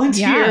one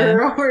volunteer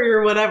or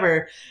your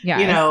whatever,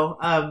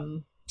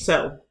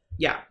 so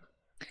yeah.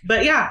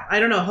 But yeah, I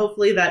don't know.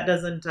 Hopefully that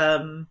doesn't,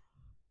 no,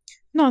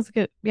 it's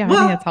good. Yeah. Well,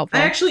 I think it's helpful.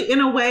 I actually,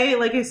 in a way,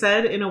 like I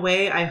said,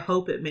 I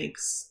hope it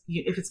makes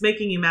you, if it's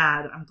making you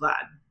mad, I'm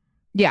glad.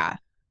 Yeah.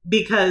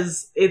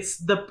 Because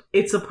it's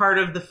a part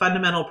of the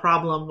fundamental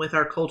problem with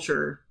our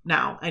culture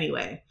now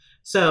anyway.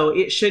 So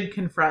it should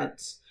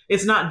confront.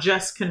 It's not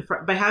just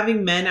by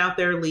having men out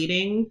there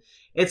leading.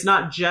 It's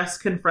not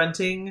just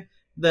confronting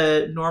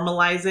the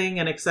normalizing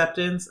and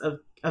acceptance of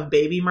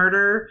baby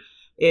murder.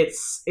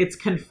 It's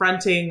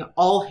confronting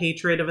all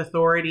hatred of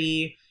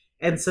authority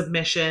and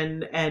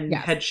submission and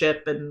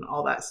headship and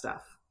all that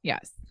stuff.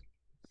 Yes.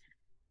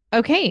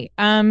 Okay.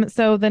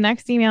 So the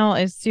next email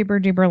is super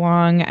duper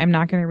long. I'm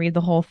not going to read the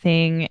whole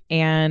thing.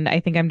 And I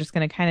think I'm just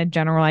going to kind of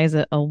generalize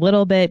it a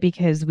little bit,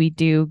 because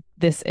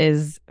this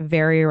is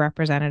very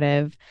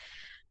representative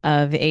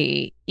of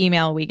a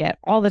email we get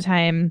all the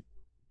time.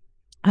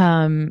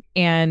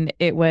 And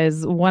it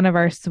was one of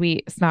our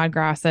sweet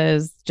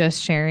Snodgrasses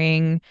just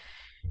sharing.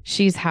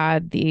 She's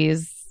had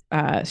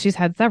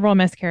several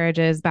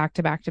miscarriages back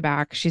to back to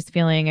back. She's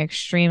feeling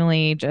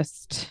extremely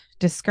just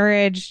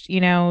discouraged,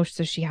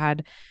 so she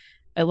had,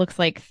 it looks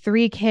like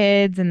 3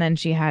 kids, and then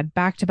she had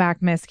back to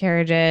back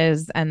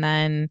miscarriages, and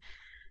then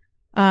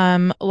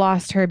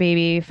lost her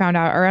baby, found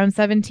out around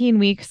 17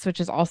 weeks, which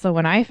is also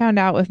when I found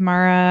out with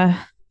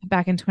Mara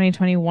back in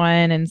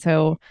 2021. And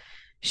so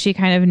she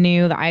kind of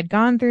knew that I'd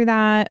gone through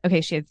that.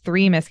 Okay, she had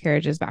 3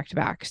 miscarriages back to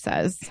back,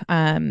 says.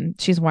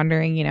 She's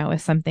wondering,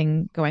 is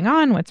something going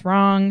on? What's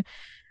wrong?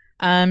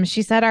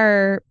 She said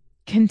our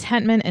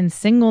contentment and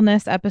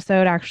singleness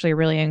episode actually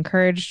really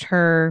encouraged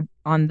her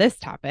on this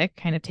topic,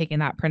 kind of taking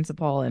that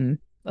principle and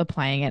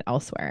applying it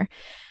elsewhere.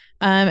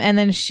 And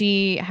then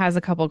she has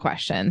a couple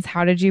questions.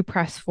 How did you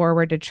press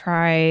forward to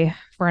try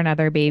for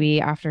another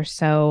baby after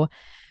so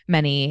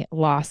many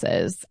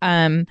losses?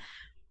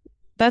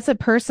 That's a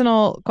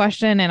personal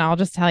question, and I'll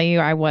just tell you,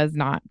 I was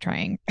not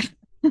trying.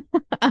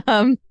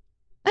 I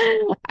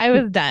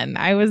was done.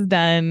 I was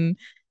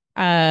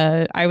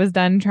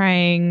done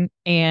trying,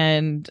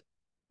 and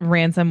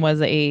Ransom was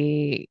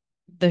the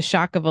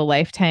shock of a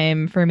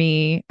lifetime for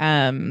me.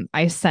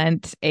 I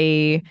sent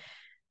a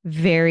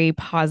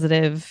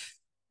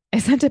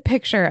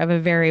picture of a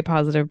very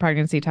positive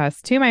pregnancy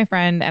test to my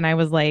friend, and I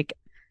was like,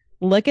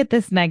 look at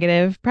this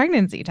negative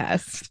pregnancy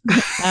test.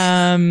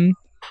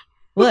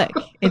 Look,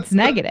 it's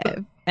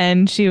negative.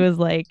 And she was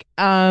like,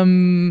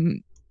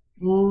 the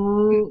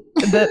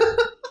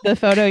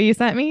photo you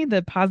sent me,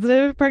 the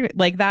positive pregnancy,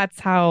 like, that's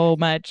how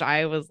much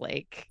I was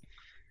like,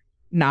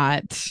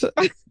 not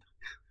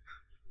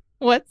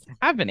what's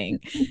happening.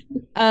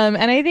 And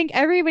I think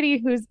everybody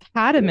who's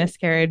had a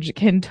miscarriage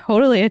can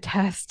totally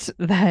attest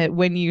that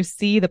when you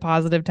see the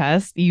positive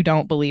test, you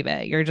don't believe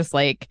it. You're just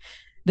like,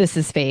 this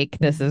is fake.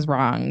 This is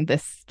wrong.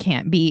 This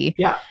can't be.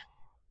 Yeah.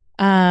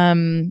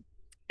 And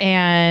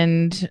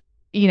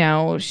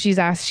she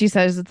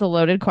says it's a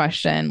loaded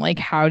question. Like,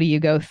 how do you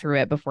go through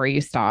it before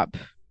you stop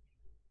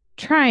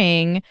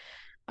trying?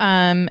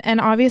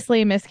 And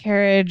obviously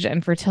miscarriage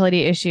and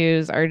fertility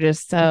issues are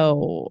just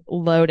so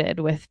loaded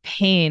with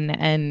pain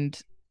and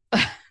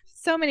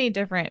so many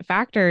different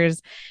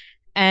factors.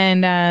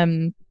 And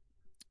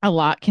a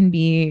lot can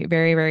be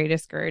very, very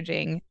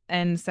discouraging.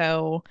 And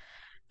so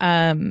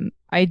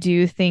I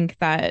do think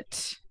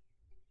that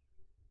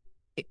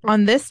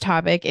on this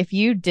topic, if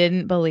you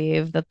didn't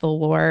believe that the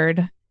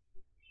Lord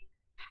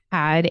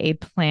had a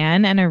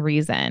plan and a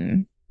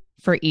reason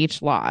for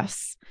each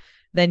loss,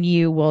 then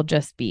you will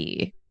just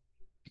be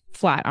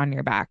flat on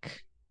your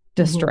back,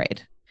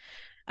 destroyed.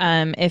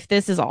 If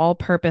this is all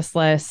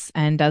purposeless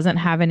and doesn't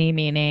have any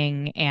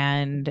meaning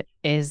and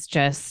is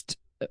just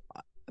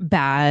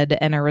bad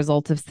and a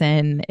result of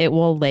sin, it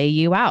will lay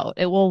you out.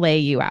 It will lay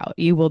you out.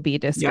 You will be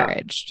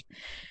discouraged.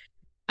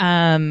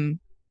 Yeah.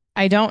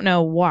 I don't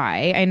know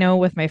why. I know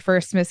with my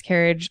first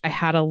miscarriage, I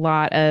had a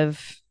lot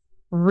of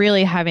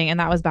really having, and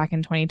that was back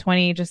in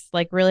 2020, just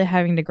like really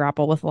having to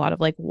grapple with a lot of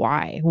like,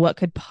 why, what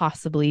could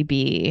possibly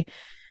be.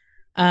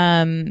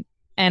 And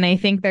I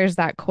think there's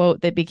that quote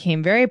that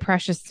became very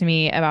precious to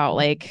me about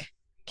like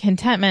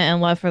contentment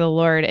and love for the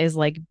Lord is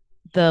like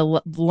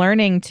the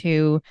learning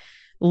to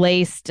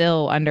lay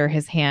still under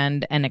his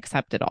hand and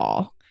accept it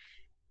all.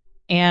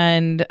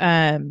 And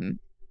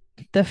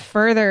the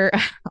further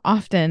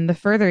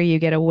you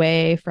get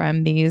away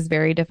from these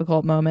very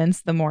difficult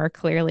moments, the more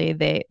clear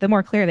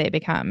they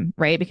become,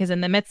 right? Because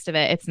in the midst of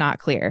it, it's not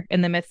clear.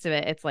 In the midst of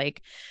it, it's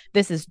like,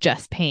 this is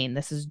just pain.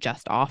 This is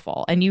just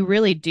awful. And you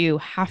really do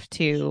have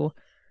to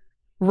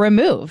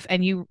remove.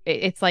 And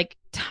it's like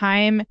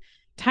time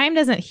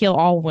doesn't heal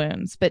all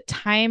wounds, but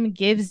time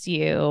gives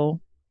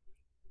you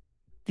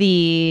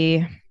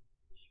I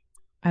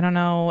don't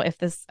know if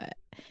this,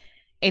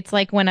 it's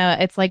like when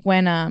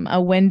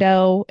a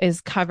window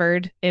is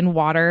covered in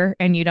water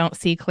and you don't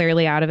see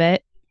clearly out of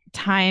it.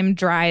 Time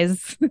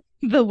dries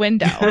the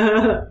window.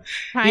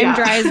 Time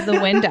dries the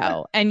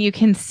window, and you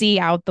can see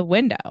out the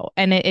window.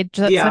 And it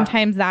just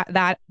sometimes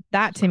that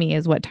to me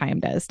is what time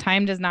does.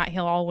 Time does not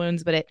heal all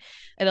wounds, but it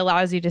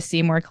allows you to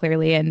see more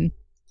clearly. And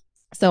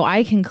so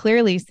I can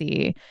clearly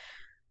see,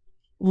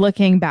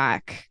 looking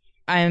back,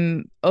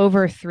 I'm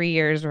over 3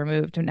 years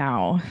removed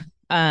now.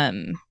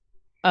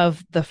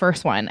 Of the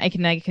first one. I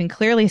can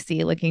clearly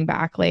see, looking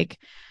back, like,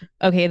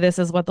 okay, this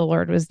is what the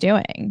Lord was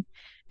doing.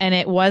 And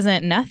it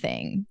wasn't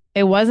nothing.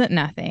 It wasn't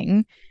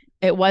nothing.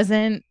 It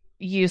wasn't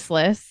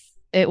useless.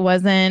 It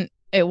wasn't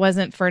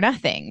for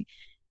nothing.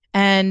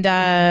 And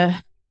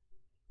that's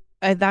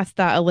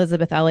that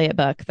Elizabeth Elliot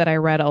book that I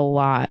read a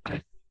lot.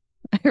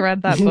 I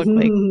read that book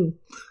like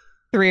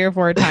 3 or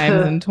 4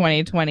 times in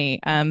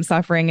 2020.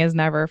 Suffering is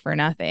never for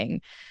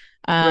nothing.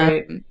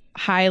 Right.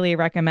 Highly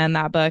recommend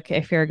that book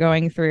if you're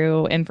going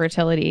through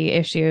infertility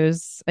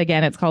issues.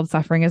 Again, it's called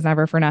Suffering is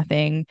Never for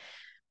Nothing.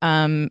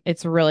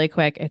 It's really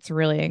quick. It's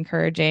really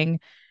encouraging.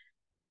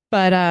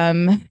 But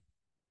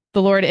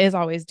the Lord is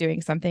always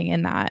doing something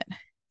in that.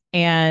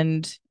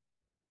 And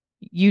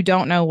you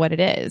don't know what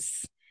it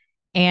is.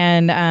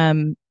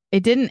 And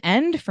it didn't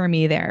end for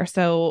me there.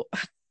 So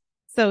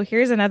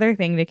here's another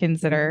thing to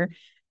consider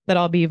that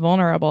I'll be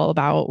vulnerable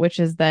about, which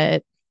is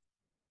that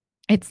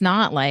it's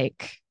not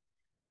like,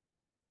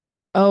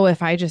 oh,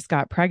 if I just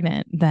got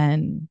pregnant,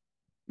 then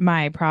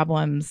my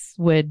problems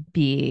would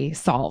be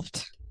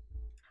solved.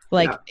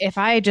 Like, if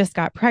I just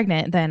got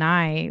pregnant, then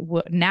I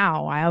will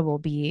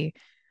be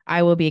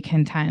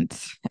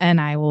content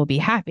and I will be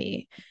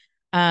happy.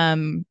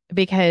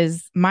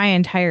 Because my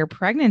entire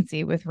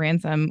pregnancy with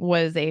Ransom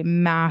was a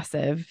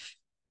massive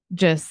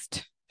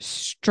just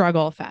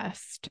struggle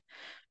fest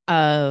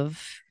of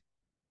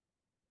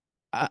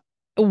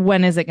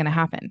when is it going to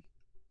happen?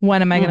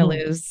 When am I going to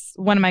lose?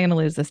 When am I going to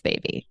lose this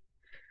baby?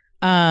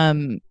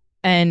 And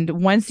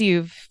once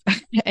you've,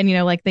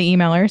 and like the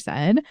emailer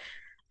said,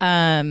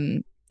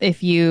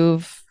 if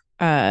you've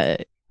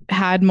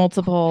had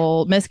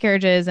multiple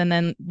miscarriages, and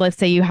then let's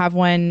say you have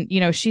one,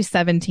 she's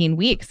 17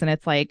 weeks, and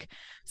it's like,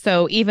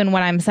 so even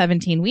when I'm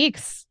 17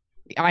 weeks,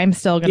 I'm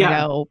still gonna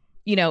go,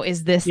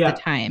 is this the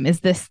time?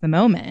 Is this the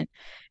moment?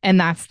 And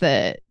that's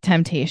the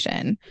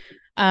temptation.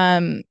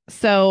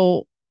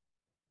 So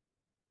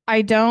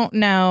I don't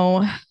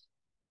know.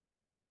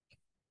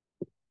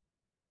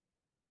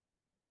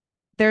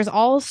 There's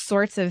all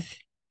sorts of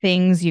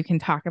things you can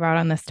talk about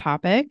on this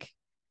topic.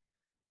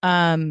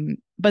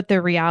 But the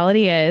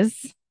reality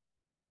is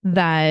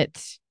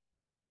that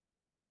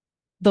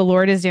the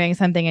Lord is doing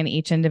something in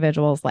each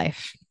individual's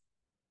life.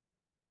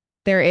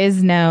 There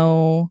is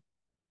no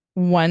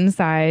one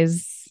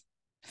size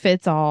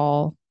fits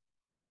all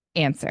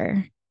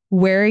answer.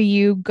 Where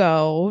you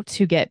go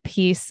to get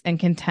peace and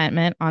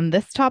contentment on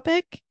this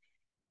topic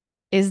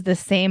is the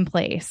same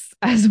place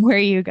as where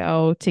you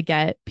go to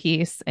get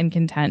peace and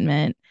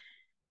contentment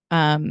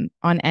on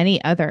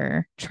any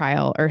other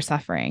trial or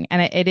suffering.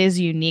 And it is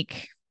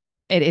unique.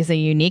 It is a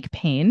unique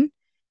pain.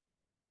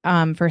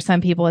 For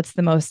some people, it's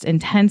the most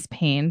intense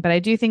pain. But I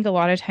do think a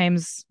lot of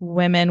times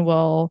women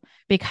will,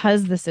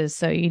 because this is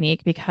so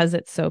unique, because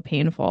it's so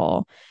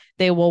painful,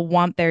 they will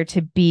want there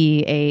to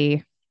be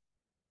a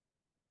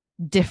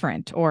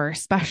different or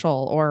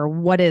special or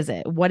what is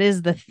it? What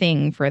is the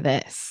thing for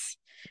this?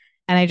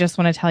 And I just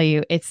want to tell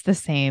you, it's the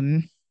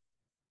same.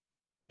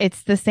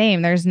 It's the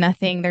same. There's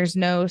nothing, there's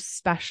no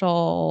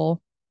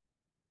special.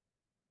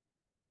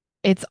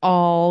 It's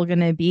all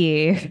going to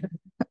be,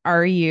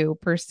 are you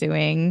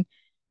pursuing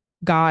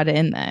God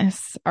in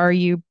this? Are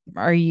you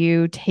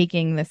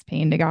taking this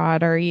pain to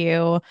God?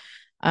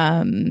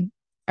 Um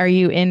are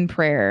you in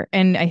prayer?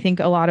 And I think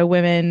a lot of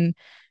women,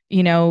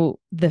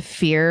 the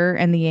fear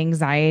and the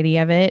anxiety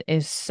of it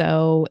is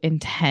so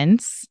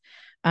intense.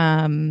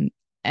 Um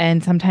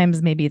and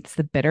sometimes maybe it's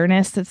the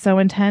bitterness that's so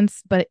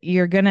intense, but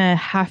you're going to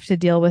have to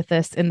deal with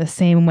this in the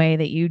same way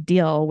that you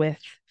deal with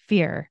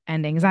fear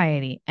and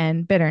anxiety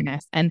and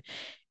bitterness. And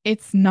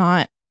it's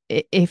not,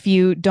 if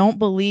you don't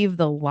believe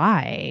the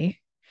lie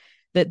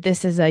that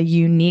this is a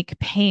unique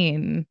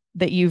pain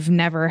that you've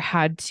never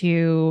had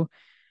to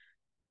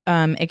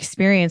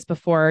experience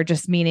before,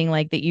 just meaning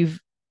like that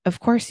of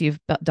course, you've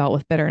dealt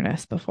with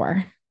bitterness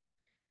before.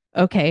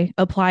 Okay,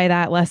 apply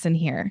that lesson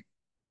here.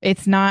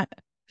 It's not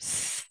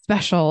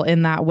special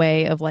in that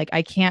way of like,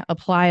 I can't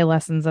apply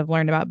lessons I've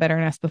learned about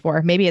bitterness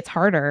before. Maybe it's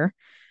harder.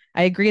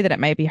 I agree that it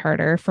might be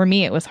harder. For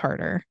me, it was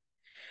harder.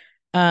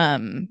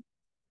 Um,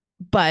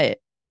 but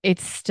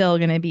it's still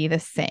going to be the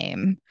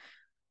same.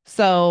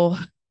 So,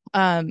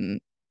 um,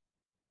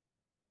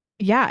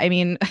 yeah, I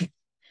mean,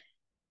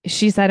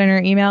 she said in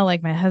her email,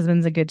 like, my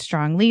husband's a good,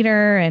 strong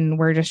leader. And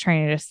we're just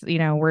trying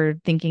to we're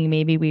thinking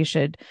maybe we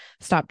should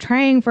stop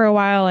trying for a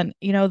while. And,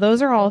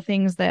 those are all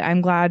things that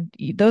I'm glad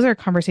those are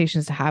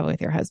conversations to have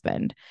with your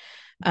husband.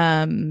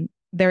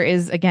 There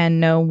is, again,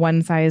 no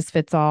one size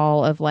fits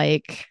all of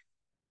like,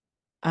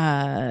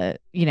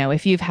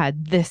 if you've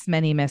had this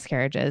many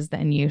miscarriages,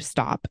 then you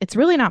stop. It's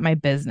really not my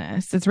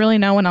business. It's really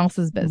no one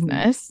else's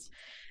business. Mm-hmm.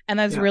 And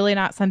that's really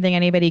not something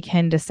anybody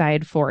can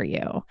decide for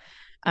you.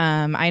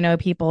 I know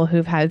people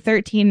who've had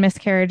 13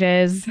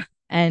 miscarriages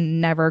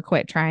and never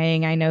quit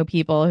trying. I know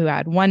people who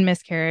had one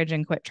miscarriage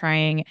and quit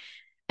trying.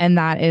 And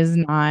that is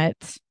not,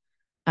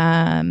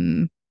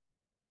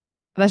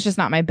 that's just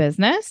not my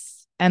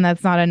business. And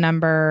that's not a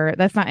number.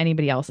 That's not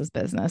anybody else's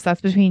business.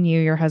 That's between you,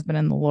 your husband,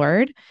 and the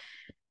Lord.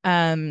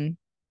 And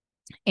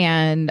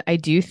I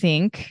do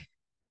think,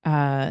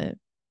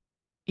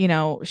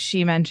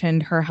 she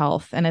mentioned her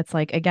health, and it's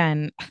like,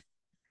 again,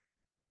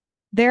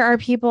 there are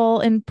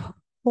people in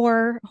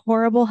poor,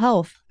 horrible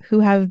health who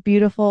have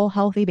beautiful,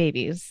 healthy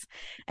babies.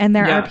 And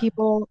there are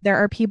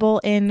people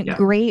in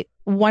great,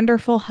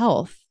 wonderful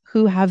health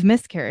who have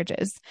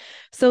miscarriages.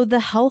 So the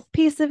health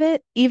piece of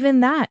it,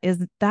 even that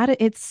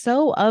it's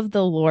so of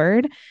the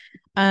Lord.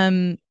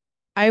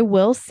 I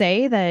will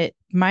say that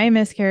my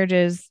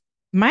miscarriages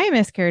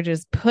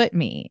put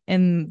me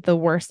in the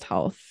worst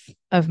health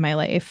of my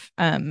life.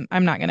 I'm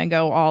not going to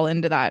go all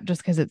into that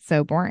just because it's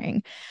so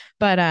boring.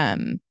 But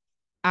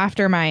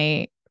after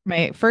my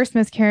first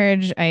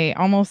miscarriage, I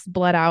almost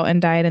bled out and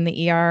died in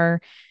the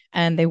ER,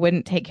 and they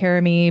wouldn't take care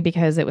of me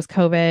because it was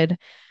COVID.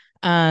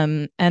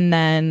 And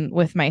then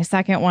with my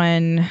second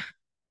one,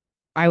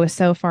 I was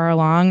so far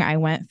along, I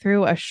went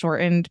through a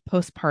shortened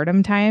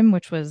postpartum time,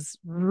 which was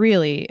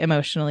really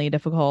emotionally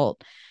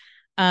difficult.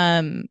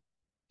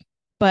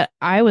 But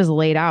I was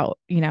laid out,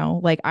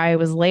 like I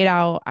was laid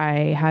out.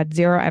 I had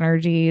zero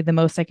energy. The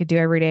most I could do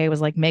every day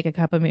was like make a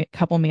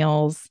couple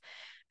meals.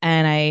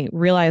 And I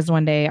realized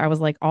one day, I was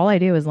like, all I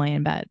do is lay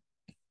in bed.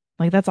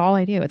 Like, that's all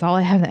I do. It's all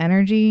I have the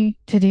energy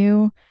to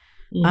do.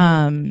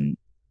 Mm-hmm.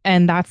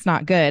 And that's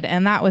not good.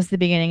 And that was the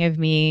beginning of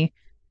me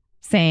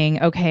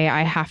saying, okay,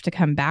 I have to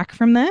come back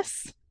from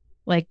this.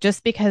 Like,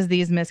 just because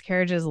these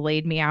miscarriages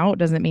laid me out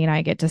doesn't mean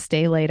I get to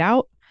stay laid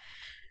out.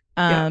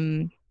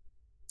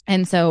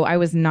 And so I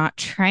was not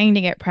trying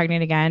to get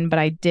pregnant again, but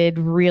I did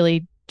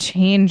really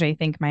change, I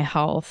think, my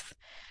health.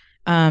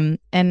 And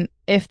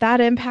if that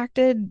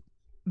impacted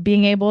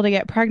being able to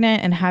get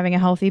pregnant and having a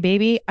healthy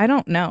baby, I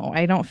don't know.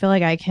 I don't feel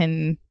like I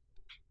can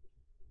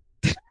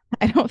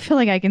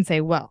say,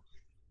 well,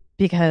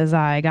 because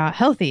I got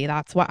healthy,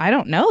 that's why. I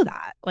don't know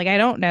that. Like, I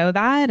don't know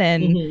that.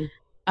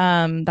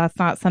 And that's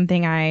not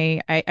something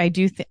I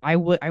do think I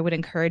would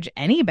encourage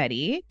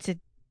anybody to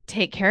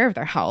take care of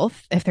their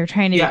health if they're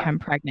trying to become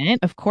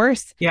pregnant. Of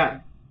course. Yeah.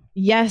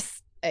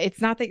 Yes.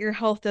 It's not that your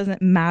health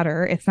doesn't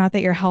matter. It's not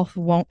that your health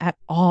won't at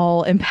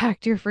all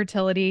impact your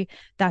fertility.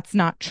 That's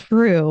not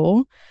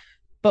true.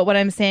 But what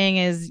I'm saying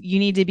is you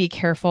need to be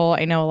careful.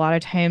 I know a lot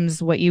of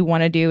times what you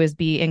want to do is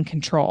be in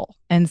control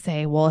and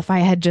say, well, if I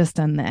had just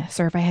done this,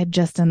 or if I had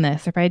just done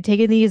this, or if I had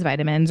taken these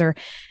vitamins, or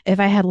if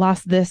I had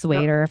lost this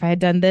weight, or if I had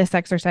done this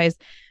exercise,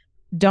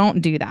 don't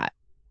do that,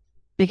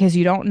 because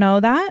you don't know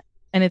that.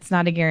 And it's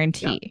not a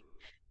guarantee.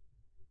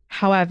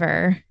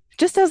 However,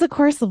 just as a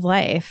course of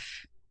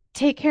life,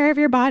 take care of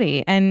your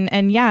body.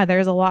 And yeah,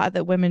 there's a lot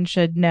that women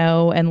should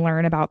know and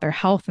learn about their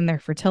health and their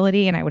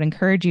fertility. And I would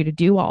encourage you to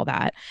do all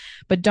that.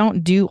 But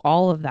don't do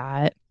all of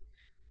that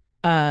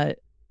uh,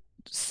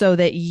 so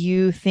that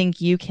you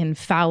think you can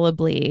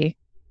fallibly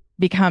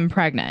become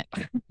pregnant,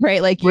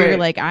 right? Like you're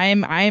like,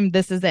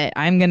 this is it.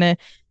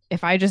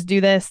 If I just do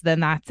this,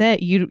 then that's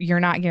it. You're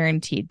not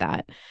guaranteed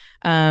that.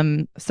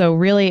 So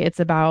really it's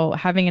about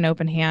having an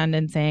open hand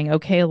and saying,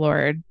 okay,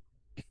 Lord.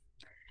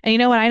 And you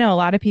know what? I know a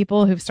lot of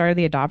people who've started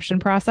the adoption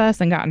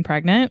process and gotten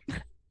pregnant,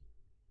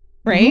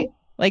 right? Mm-hmm.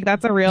 Like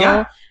that's a real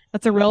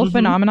mm-hmm.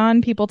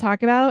 phenomenon people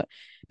talk about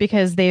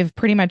because they've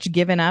pretty much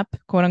given up,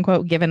 quote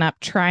unquote, given up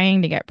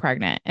trying to get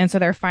pregnant. And so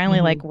they're finally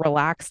mm-hmm. like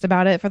relaxed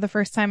about it for the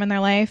first time in their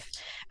life.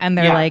 And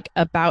they're like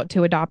about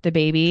to adopt a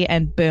baby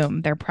and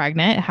boom, they're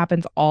pregnant. It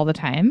happens all the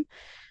time.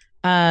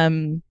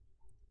 I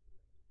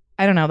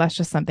don't know. That's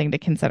just something to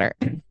consider.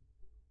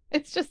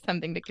 It's just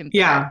something to consider.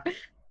 Yeah.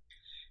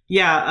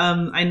 Yeah.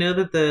 I know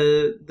that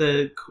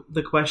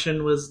the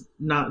question was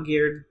not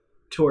geared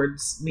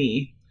towards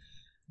me,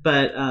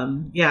 but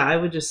I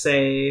would just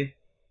say,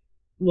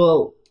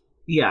 well,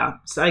 yeah.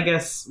 So I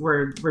guess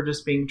we're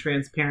just being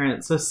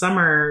transparent. So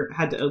Summer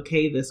had to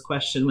okay this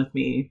question with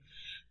me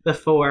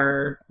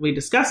before we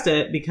discussed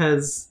it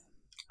because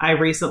I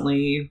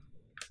recently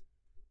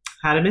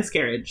had a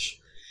miscarriage,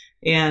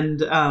 and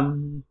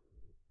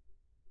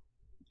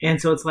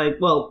so it's like,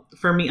 well,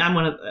 for me, I'm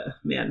one of the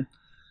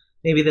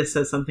maybe this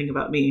says something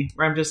about me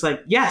where I'm just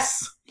like,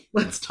 yes,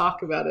 let's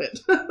talk about it.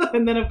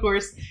 And then of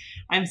course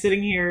I'm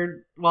sitting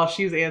here while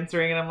she's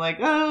answering and I'm like,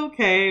 oh,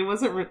 okay.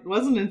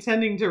 Wasn't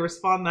intending to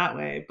respond that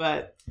way.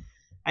 But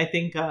I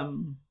think,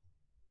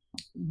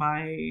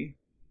 my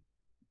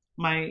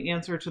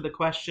answer to the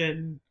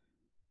question,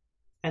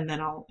 and then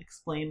I'll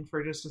explain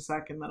for just a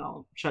second, then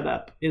I'll shut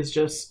up, is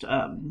just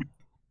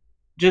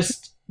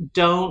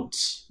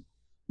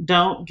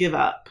don't give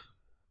up.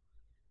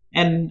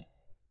 And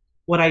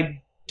what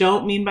I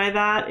don't mean by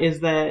that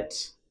is that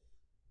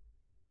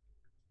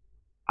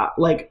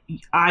like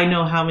I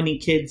know how many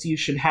kids you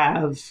should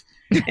have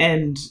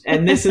and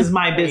this is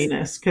my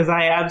business, because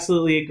I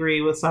absolutely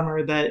agree with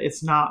Summer that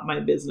it's not my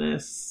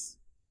business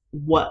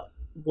what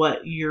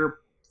your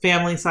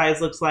family size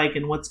looks like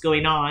and what's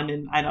going on,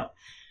 and I don't.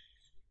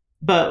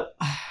 But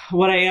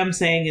what I am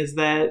saying is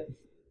that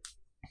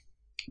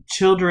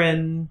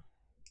children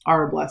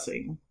are a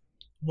blessing.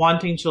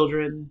 Wanting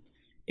children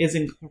is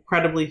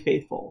incredibly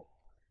faithful.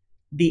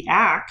 The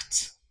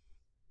act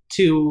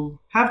to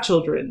have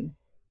children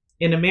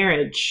in a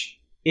marriage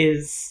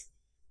is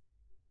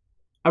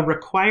a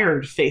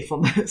required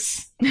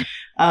faithfulness.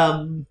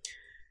 Not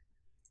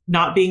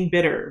being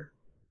bitter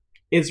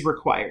is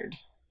required.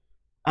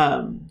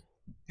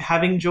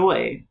 Having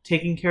joy,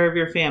 taking care of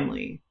your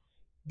family,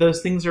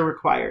 those things are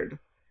required.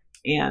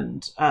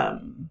 And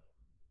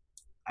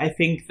I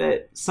think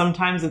that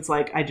sometimes it's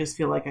like, I just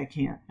feel like I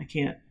can't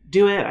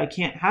do it. I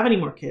can't have any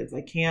more kids.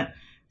 I can't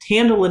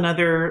handle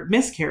another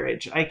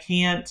miscarriage. I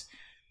can't.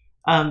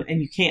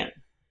 And you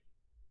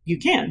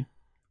can.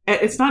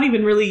 It's not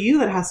even really you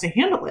that has to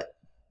handle it.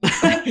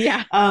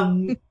 Yeah.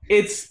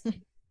 It's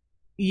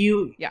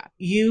you. Yeah.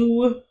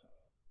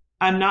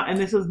 I'm not, and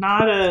this is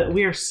not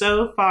we are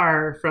so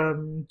far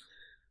from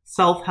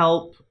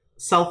self-help,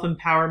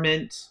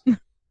 self-empowerment.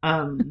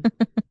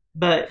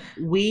 But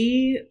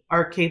we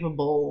are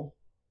capable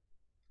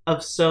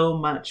of so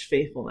much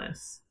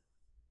faithfulness.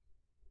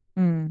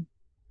 Mm.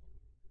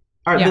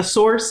 The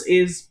source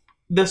is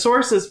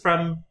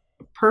from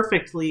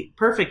perfect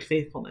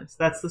faithfulness.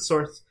 That's the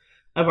source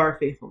of our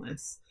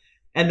faithfulness.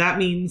 And that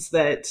means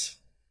that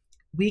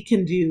we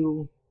can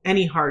do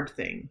any hard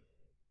thing.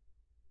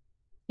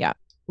 Yeah.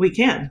 We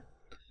can.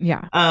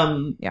 Yeah.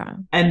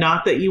 And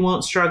not that you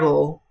won't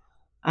struggle,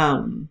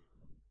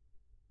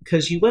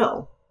 because you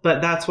will. But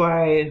that's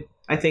why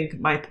I think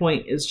my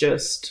point is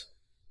just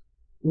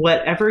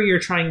whatever you're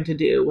trying to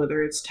do,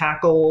 whether it's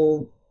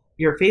tackle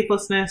your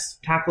faithlessness,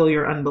 tackle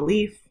your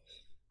unbelief,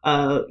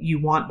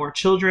 you want more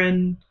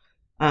children,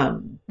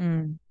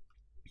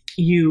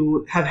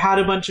 you have had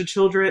a bunch of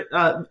children,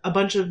 a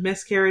bunch of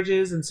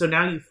miscarriages, and so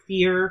now you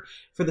fear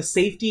for the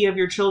safety of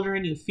your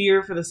children, you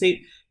fear for the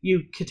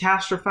you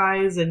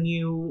catastrophize, and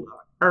you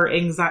are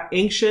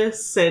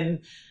anxious,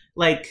 and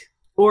like,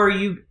 or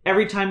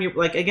every time you're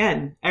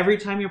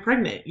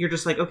pregnant, you're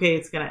just like, okay,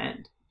 it's going to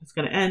end. It's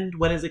going to end.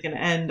 When is it going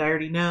to end? I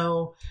already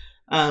know.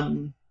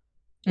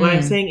 What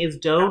I'm saying is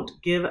don't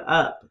give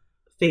up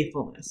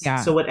faithfulness.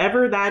 Yeah. So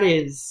whatever that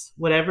is,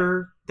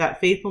 whatever that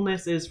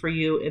faithfulness is for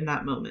you in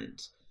that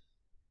moment,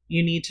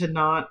 you need to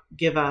not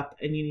give up,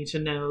 and you need to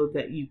know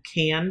that you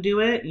can do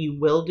it. You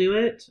will do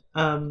it.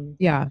 And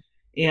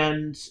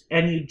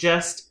you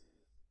just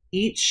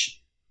you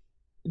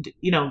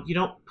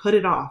don't put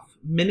it off.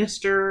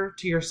 Minister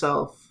to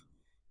yourself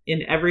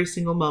in every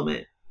single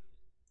moment.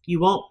 You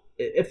won't,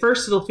 at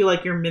first it'll feel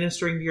like you're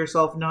ministering to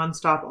yourself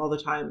nonstop all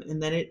the time,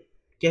 and then it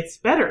gets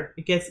better.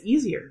 It gets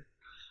easier.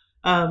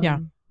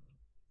 But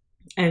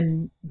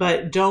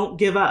don't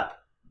give up.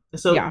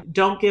 So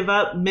don't give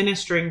up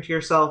ministering to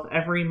yourself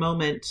every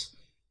moment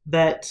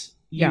that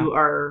you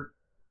are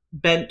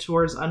bent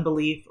towards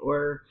unbelief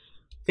or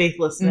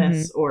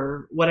faithlessness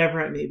or whatever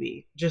it may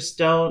be. Just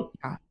don't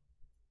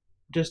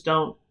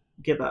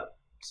give up.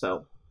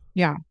 So,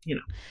 the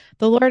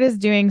Lord is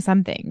doing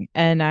something.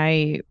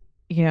 And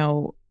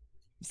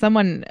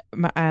someone,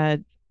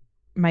 my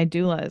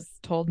doulas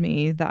told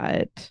me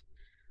that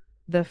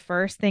the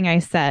first thing I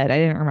said, I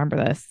didn't remember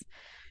this.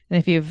 And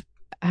if you've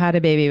had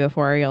a baby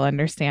before, you'll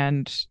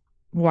understand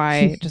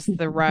why, just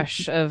the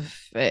rush of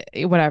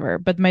whatever.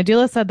 But my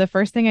doula said the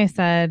first thing I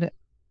said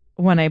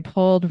when I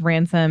pulled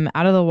Ransom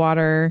out of the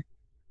water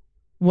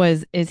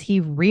was, is he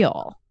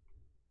real?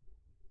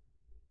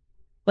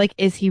 Like,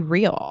 is he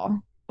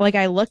real? Like,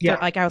 I looked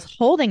like I was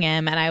holding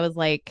him and I was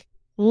like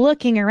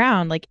looking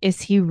around, like,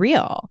 is he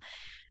real?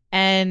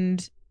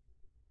 And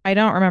I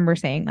don't remember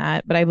saying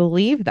that, but I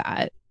believe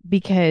that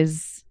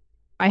because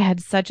I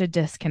had such a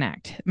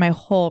disconnect my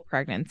whole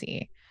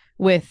pregnancy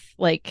with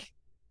like,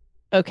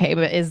 okay,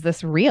 but is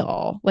this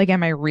real? Like,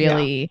 am I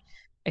really?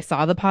 I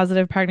saw the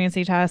positive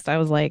pregnancy test. I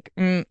was like,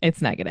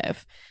 it's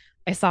negative.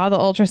 I saw the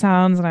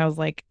ultrasounds and I was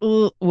like,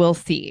 we'll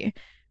see.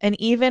 And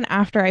even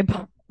after I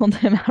pulled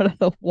him out of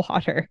the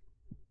water,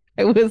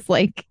 I was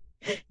like,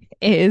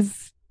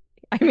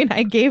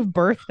 I gave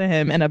birth to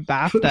him in a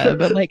bathtub,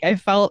 but like I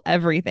felt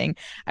everything.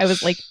 I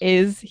was like,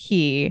 is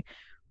he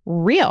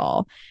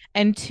real?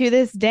 And to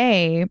this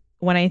day,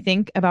 when I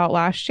think about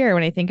last year,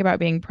 when I think about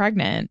being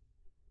pregnant,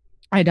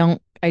 I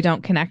don't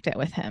connect it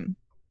with him.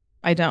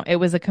 I don't. It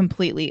was a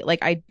completely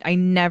like I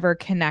never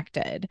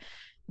connected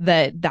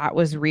that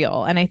was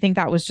real. And I think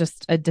that was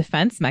just a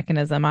defense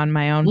mechanism on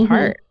my own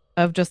part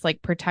of just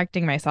like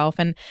protecting myself.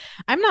 And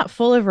I'm not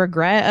full of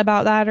regret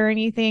about that or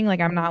anything. Like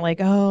I'm not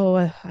like,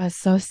 oh, it's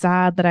so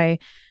sad that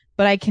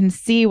but I can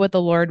see what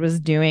the Lord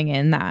was doing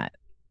in that.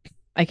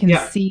 I can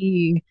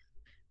see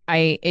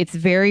it's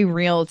very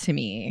real to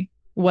me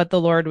what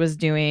the Lord was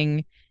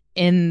doing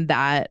in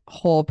that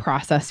whole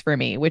process for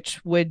me, which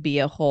would be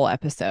a whole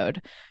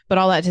episode. But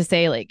all that to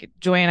say, like,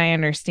 Joy and I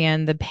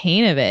understand the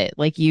pain of it.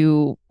 Like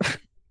you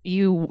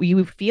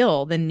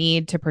feel the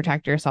need to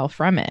protect yourself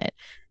from it.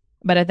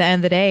 But at the end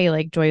of the day,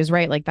 like Joy is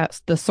right, like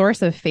that's the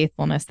source of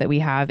faithfulness that we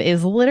have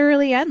is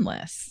literally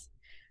endless.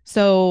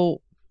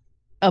 So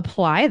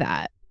apply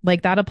that.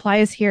 Like that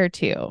applies here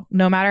too.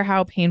 No matter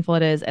how painful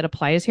it is, it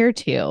applies here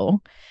too.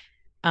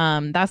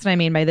 That's what I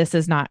mean by this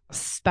is not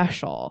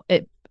special.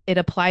 It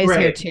applies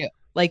here too.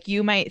 Like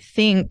you might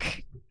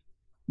think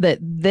that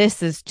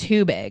this is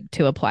too big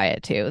to apply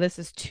it to. This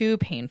is too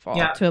painful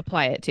to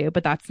apply it to,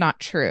 but that's not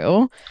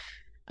true.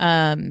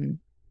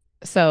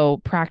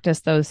 So practice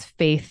those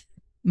faith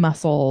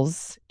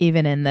muscles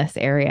even in this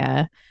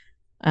area.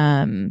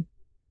 So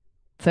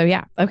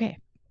yeah, okay.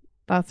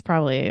 We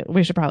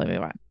should probably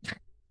move on.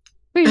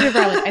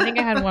 I think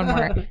I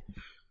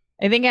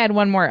had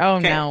one more. Oh,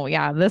 okay. No.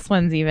 Yeah. This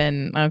one's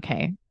even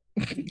okay.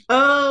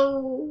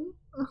 Oh,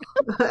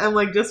 I'm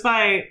like, just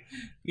by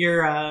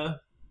your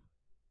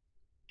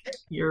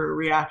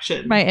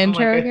reaction. My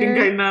intro. Like,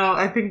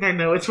 I think I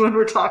know which one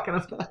we're talking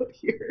about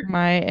here.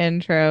 My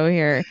intro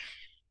here.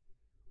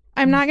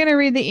 I'm not going to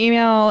read the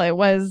email. It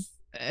was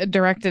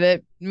directed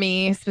at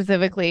me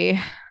specifically.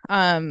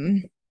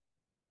 But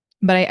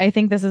I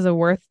think this is a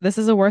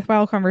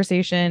worthwhile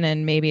conversation.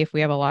 And maybe if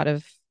we have a lot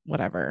of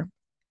whatever.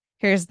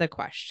 Here's the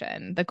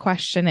question. The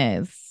question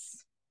is,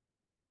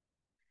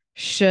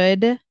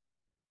 should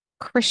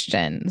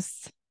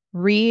Christians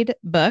read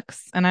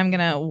books? And I'm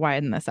going to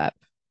widen this up.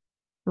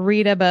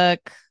 Read a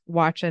book,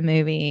 watch a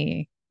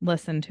movie,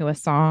 listen to a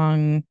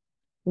song,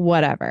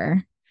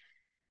 whatever,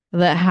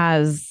 that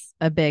has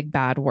a big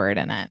bad word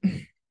in it.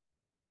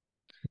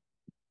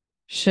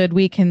 Should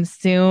we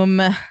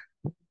consume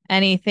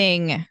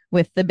anything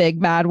with the big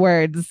bad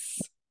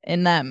words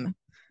in them?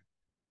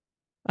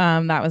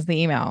 That was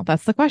the email.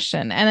 That's the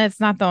question. And it's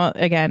not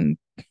again,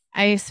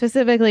 I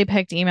specifically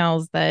picked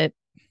emails that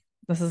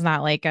this is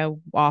not like a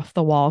off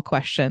the wall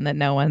question that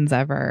no one's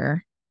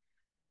ever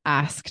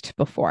asked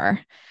before.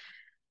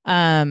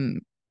 Okay,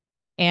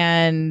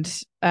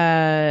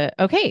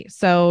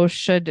 so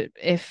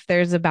if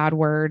there's a bad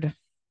word,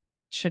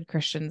 should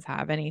Christians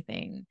have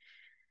anything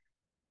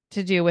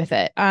to do with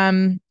it?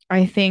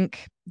 I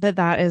think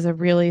that is a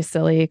really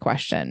silly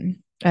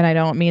question. And I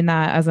don't mean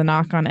that as a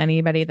knock on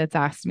anybody that's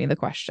asked me the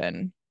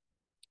question,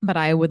 but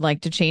I would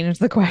like to change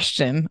the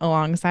question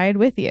alongside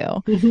with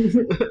you.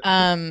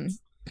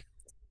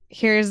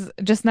 Here's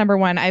just number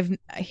one.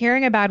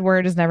 Hearing a bad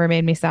word has never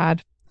made me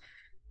sad.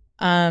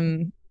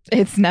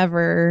 It's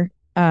never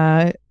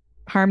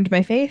harmed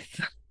my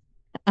faith.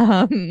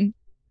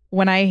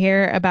 When I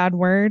hear a bad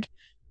word,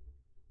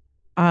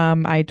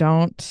 I'm fine.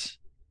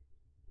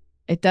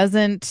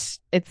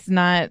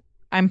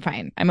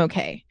 I'm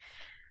okay.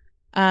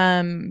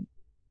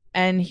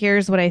 And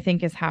here's what I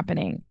think is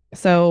happening.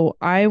 So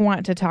I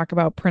want to talk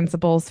about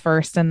principles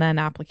first and then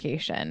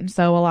application.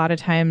 So a lot of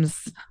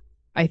times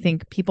I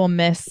think people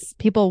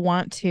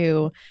want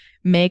to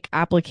make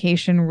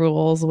application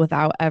rules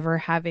without ever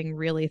having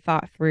really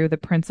thought through the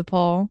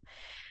principle.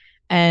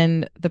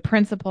 And the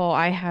principle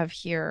I have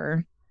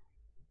here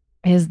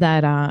is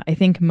that I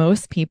think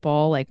most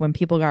people, like when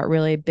people got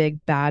really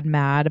big, bad,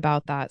 mad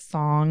about that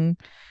song,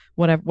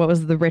 what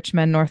was the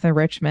Richmond, north of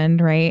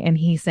Richmond, right? And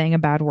he sang a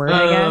bad word,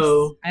 I guess.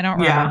 I don't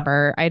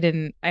remember. I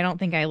don't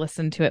think I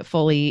listened to it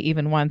fully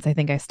even once. I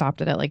think I stopped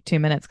it at like 2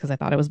 minutes because I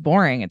thought it was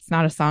boring. It's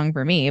not a song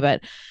for me,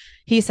 but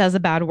he says a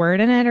bad word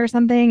in it or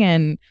something.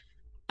 And,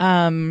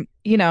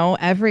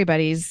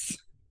 everybody's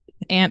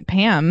Aunt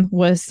Pam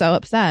was so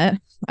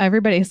upset.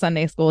 Everybody's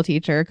Sunday school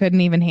teacher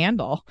couldn't even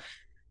handle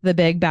the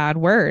big bad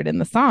word in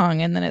the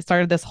song. And then it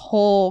started this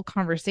whole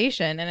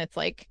conversation. And it's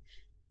like,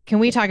 can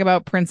we talk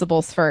about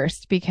principles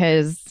first?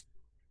 Because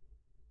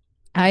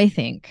I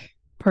think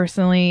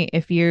personally,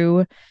 if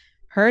you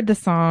heard the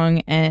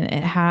song and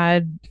it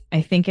had,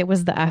 I think it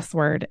was the S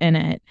word in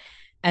it,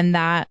 and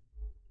that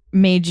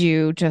made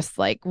you just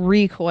like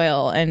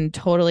recoil and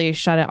totally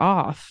shut it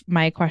off.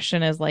 My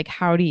question is like,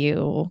 have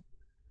you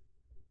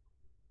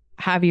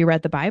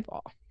read the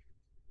Bible?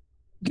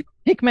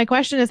 Like, my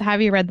question is,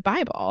 have you read the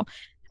Bible?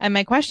 And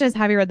my question is,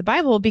 have you read the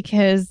Bible?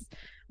 Because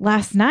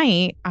last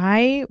night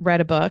I read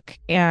a book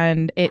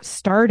and it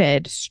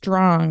started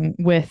strong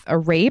with a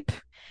rape.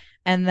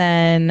 And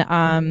then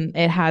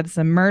it had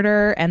some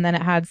murder, and then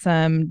it had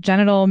some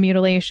genital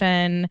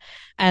mutilation,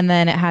 and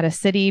then it had a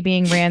city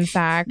being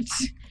ransacked.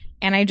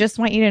 And I just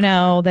want you to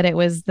know that it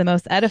was the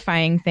most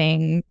edifying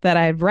thing that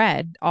I've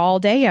read all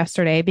day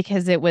yesterday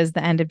because it was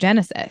the end of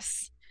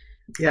Genesis.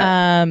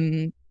 Yeah.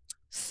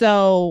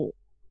 So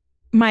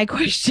my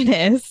question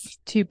is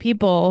to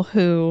people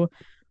who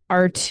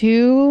are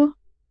too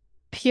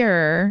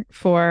pure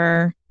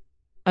for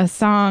a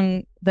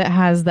song that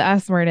has the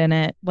S word in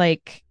it,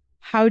 like,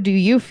 how do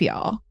you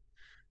feel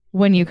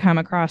when you come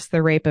across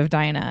the rape of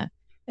Dinah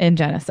in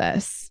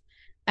Genesis?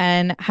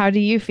 And how do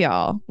you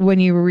feel when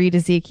you read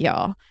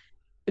Ezekiel?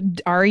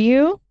 Are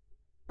you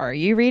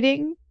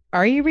reading?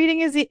 Are you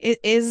reading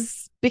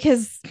is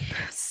because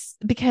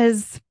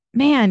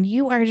man,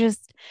 you're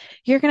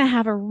going to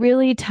have a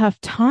really tough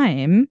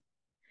time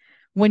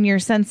when your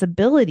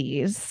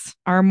sensibilities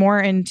are more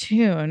in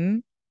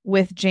tune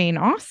with Jane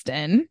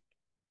Austen.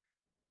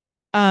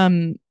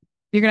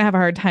 You're going to have a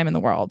hard time in the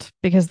world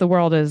because the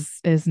world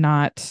is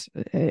not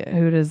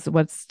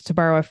what's to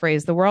borrow a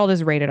phrase, the world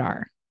is rated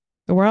R.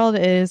 The world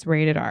is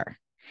rated R.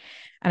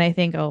 And I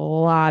think a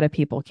lot of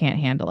people can't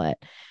handle it.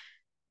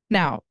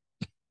 Now,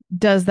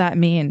 does that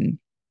mean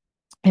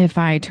if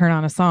I turn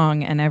on a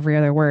song and every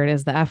other word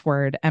is the F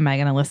word, am I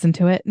going to listen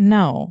to it?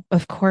 No,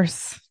 of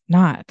course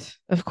not.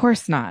 Of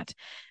course not.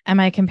 Am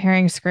I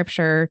comparing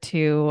scripture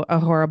to a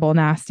horrible,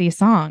 nasty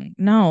song?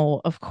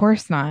 No, of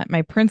course not.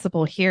 My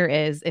principle here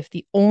is if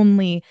the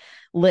only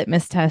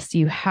litmus test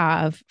you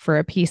have for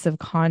a piece of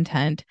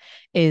content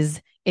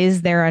is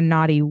there a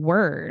naughty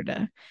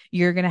word,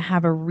 you're going to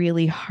have a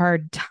really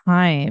hard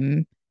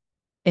time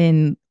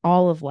in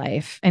all of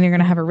life, and you're going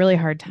to have a really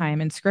hard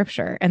time in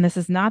scripture. And this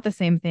is not the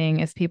same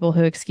thing as people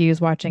who excuse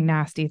watching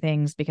nasty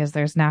things because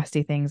there's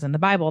nasty things in the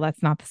Bible.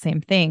 That's not the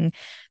same thing.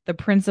 The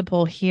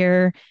principle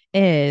here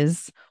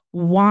is,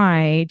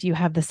 why do you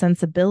have the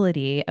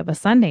sensibility of a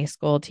Sunday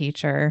school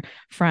teacher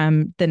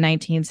from the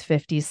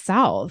 1950s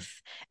South?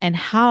 And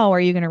how are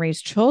you going to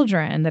raise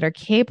children that are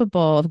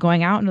capable of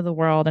going out into the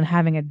world and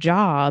having a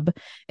job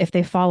if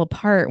they fall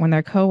apart when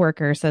their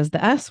coworker says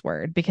the S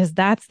word? Because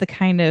that's the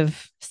kind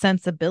of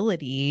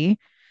sensibility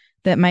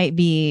that might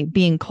be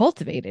being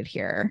cultivated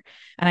here.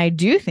 And I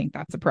do think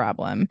that's a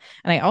problem.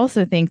 And I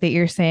also think that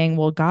you're saying,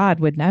 well,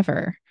 God would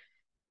never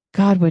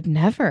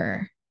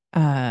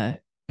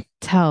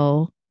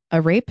tell a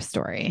rape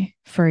story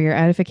for your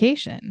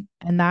edification.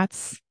 And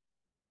that's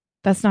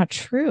not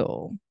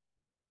true.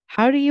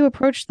 How do you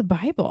approach the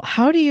Bible?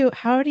 How do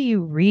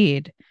you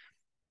read?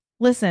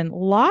 Listen,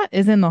 Lot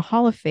is in the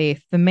Hall of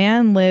Faith. The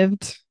man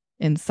lived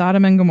in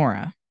Sodom and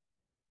Gomorrah.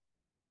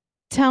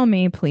 Tell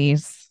me,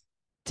 please,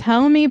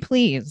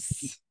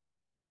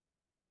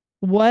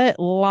 what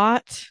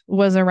Lot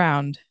was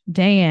around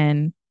day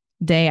in,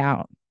 day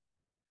out.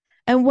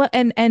 And what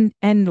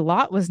and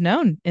Lot was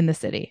known in the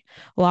city.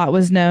 Lot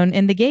was known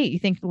in the gate. You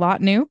think Lot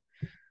knew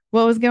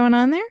what was going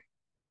on there?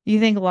 You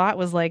think Lot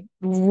was like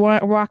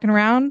walking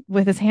around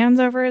with his hands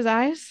over his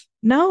eyes?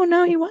 No,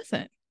 he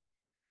wasn't.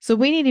 So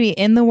we need to be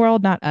in the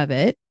world, not of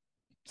it.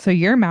 So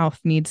your mouth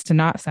needs to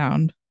not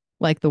sound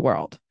like the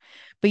world.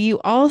 But you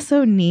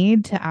also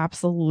need to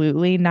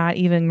absolutely not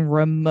even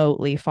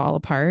remotely fall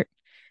apart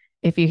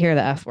if you hear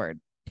the F word.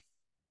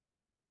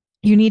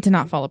 You need to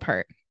not fall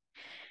apart.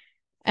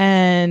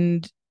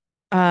 And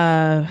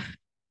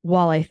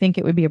while I think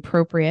it would be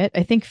appropriate,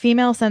 I think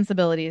female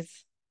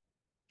sensibilities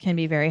can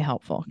be very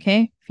helpful.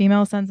 Okay.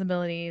 Female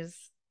sensibilities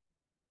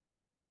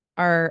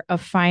are a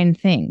fine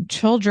thing.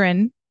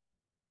 Children,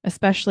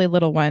 especially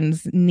little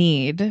ones,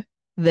 need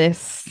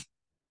this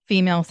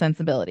female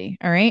sensibility.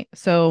 All right.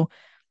 So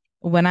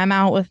when I'm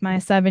out with my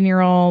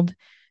 7-year-old,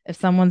 if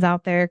someone's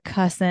out there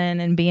cussing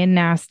and being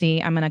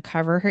nasty, I'm going to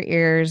cover her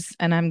ears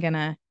and I'm going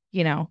to,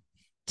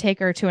 take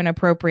her to an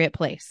appropriate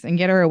place and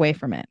get her away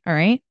from it. All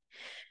right.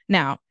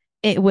 Now,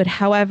 it would,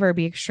 however,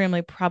 be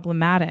extremely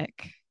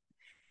problematic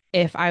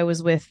if I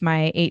was with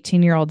my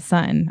 18-year-old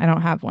son. I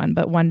don't have one,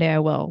 but one day I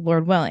will,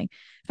 Lord willing.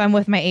 If I'm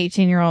with my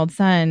 18-year-old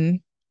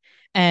son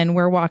and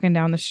we're walking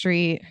down the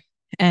street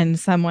and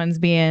someone's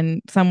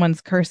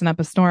cursing up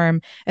a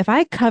storm, if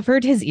I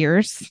covered his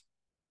ears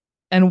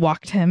and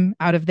walked him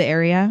out of the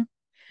area,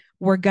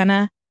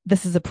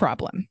 this is a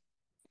problem.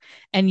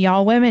 And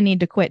y'all women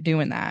need to quit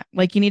doing that.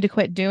 Like, you need to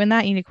quit doing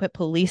that. You need to quit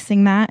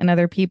policing that in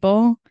other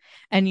people.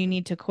 And you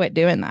need to quit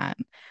doing that.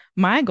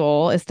 My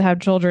goal is to have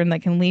children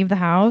that can leave the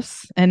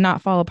house and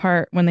not fall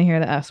apart when they hear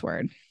the S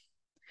word.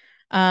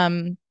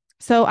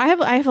 So I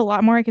have a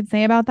lot more I could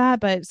say about that.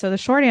 But so the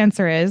short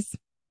answer is,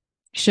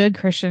 should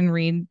Christians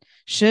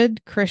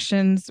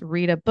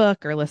read a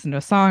book or listen to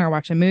a song or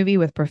watch a movie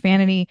with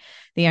profanity?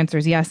 The answer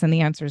is yes. And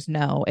the answer is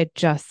no. It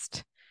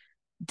just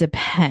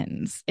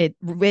depends. It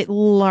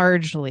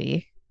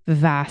largely,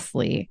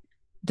 vastly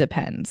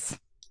depends.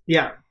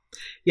 Yeah.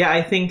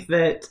 I think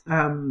that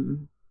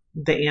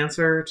the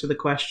answer to the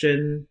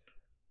question,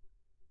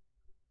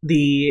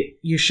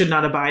 you should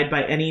not abide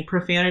by any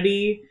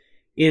profanity,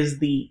 is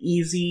the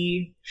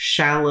easy,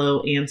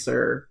 shallow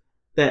answer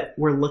that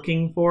we're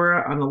looking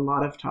for on a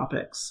lot of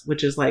topics,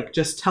 which is like,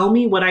 just tell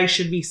me what I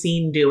should be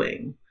seen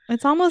doing.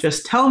 It's almost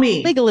just tell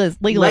me legalism.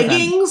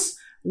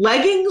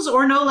 Leggings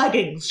or no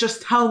leggings.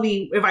 Just tell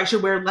me if I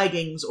should wear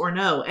leggings or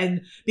no.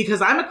 And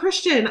because I'm a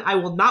Christian, I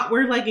will not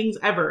wear leggings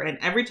ever. And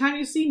every time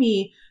you see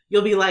me,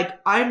 you'll be like,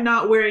 I'm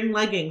not wearing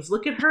leggings.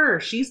 Look at her.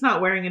 She's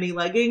not wearing any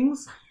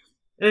leggings.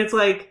 And it's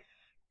like,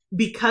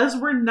 because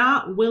we're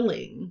not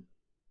willing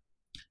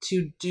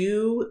to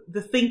do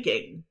the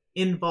thinking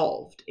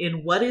involved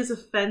in what is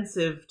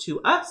offensive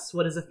to us,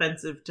 what is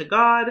offensive to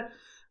God.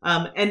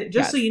 And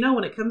just so you know,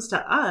 when it comes to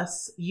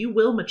us, you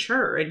will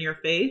mature in your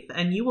faith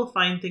and you will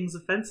find things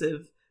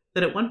offensive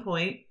that at one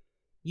point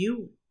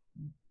you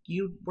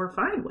were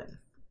fine with.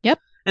 Yep.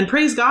 And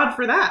praise God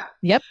for that.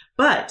 Yep.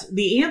 But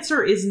the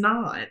answer is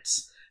not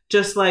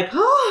just like,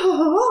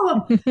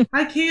 oh,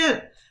 I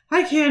can't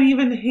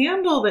even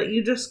handle that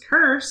you just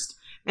cursed.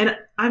 And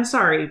I'm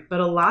sorry, but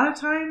a lot of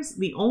times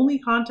the only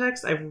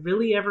context I've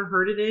really ever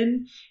heard it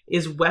in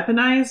is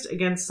weaponized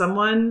against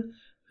someone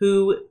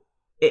who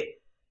a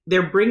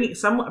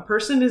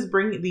person is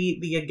bringing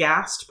the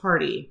aghast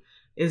party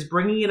is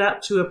bringing it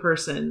up to a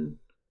person,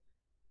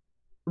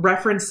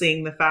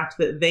 referencing the fact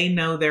that they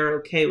know they're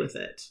okay with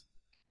it.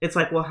 It's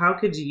like, well, how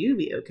could you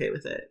be okay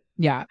with it?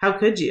 Yeah. How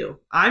could you?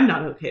 I'm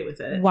not okay with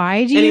it.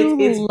 Why do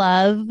you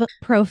love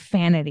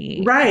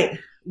profanity? Right.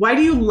 Why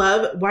do you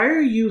love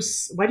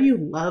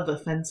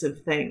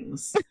offensive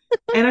things?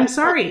 And I'm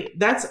sorry,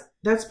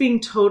 that's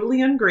being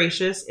totally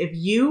ungracious. If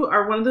you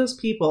are one of those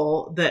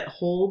people that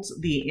holds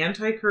the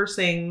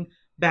anti-cursing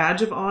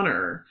badge of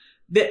honor,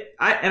 and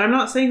I'm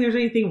not saying there's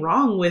anything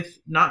wrong with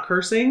not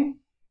cursing.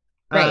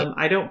 Right.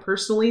 I don't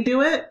personally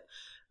do it.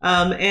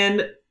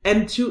 And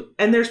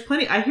there's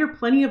I hear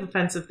plenty of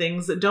offensive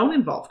things that don't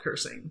involve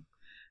cursing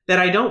that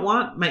I don't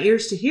want my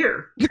ears to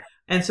hear.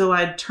 And so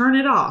I'd turn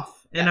it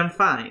off and I'm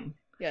fine.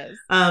 Yes.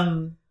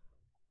 But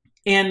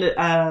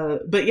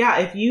yeah,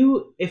 if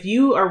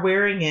you are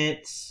wearing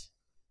it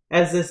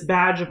as this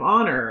badge of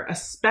honor,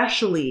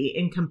 especially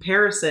in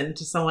comparison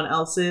to someone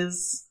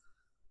else's,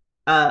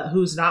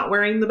 who's not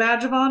wearing the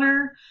badge of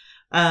honor,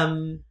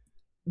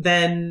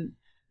 then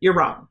you're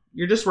wrong.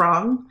 You're just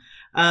wrong.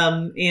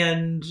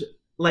 And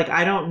like,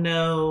 I don't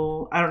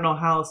know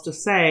how else to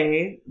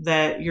say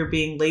that you're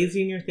being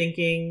lazy in your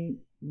thinking,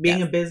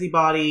 being a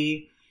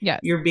busybody. Yeah.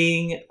 You're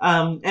being,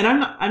 and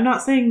I'm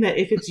not saying that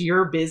if it's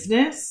your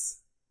business,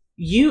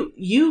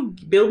 you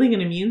building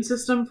an immune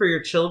system for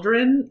your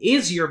children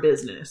is your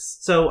business.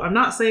 So I'm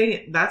not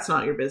saying that's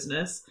not your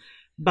business,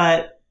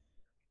 but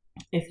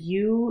if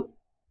you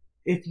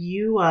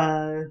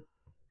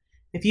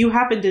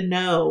happen to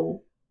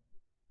know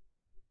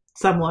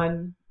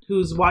someone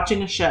who's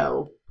watching a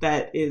show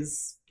that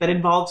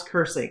involves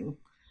cursing,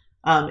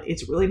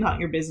 it's really not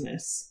your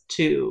business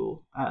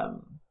to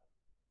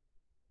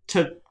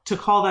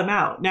call them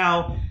out.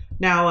 Now,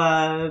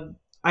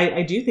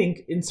 I do think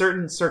in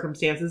certain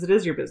circumstances it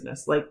is your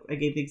business. Like I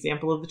gave the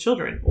example of the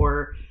children,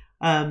 or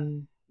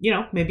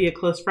maybe a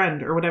close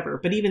friend or whatever.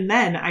 But even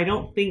then, I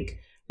think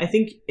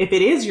if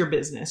it is your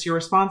business, your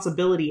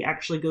responsibility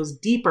actually goes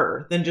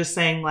deeper than just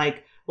saying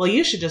like, well,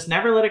 you should just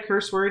never let a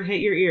curse word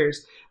hit your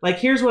ears. Like,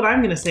 here's what I'm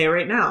going to say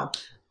right now.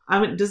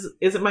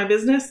 Is it my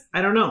business?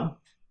 I don't know.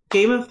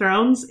 Game of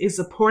Thrones is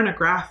a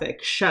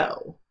pornographic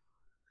show.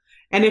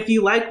 And if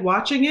you like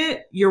watching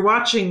it, you're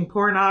watching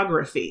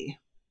pornography.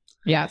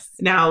 Yes.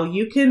 Now,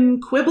 you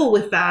can quibble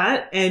with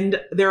that. And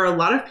there are a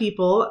lot of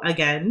people,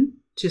 again,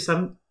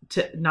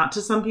 not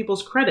to some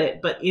people's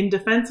credit, but in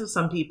defense of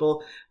some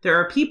people, there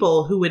are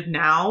people who would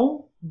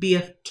now be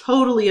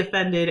totally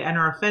offended and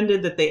are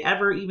offended that they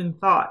ever even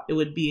thought it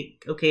would be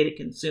okay to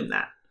consume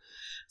that.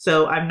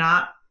 So I'm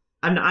not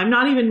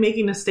even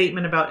making a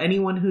statement about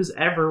anyone who's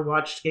ever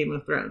watched Game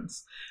of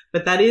Thrones,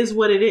 but that is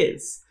what it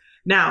is.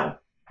 Now,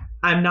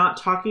 I'm not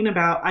talking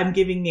about, I'm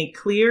giving a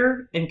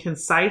clear and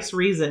concise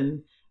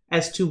reason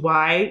as to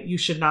why you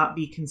should not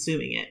be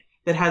consuming it.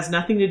 That has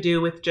nothing to do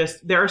with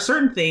just, there are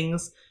certain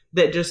things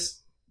that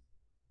just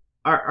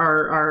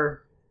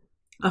are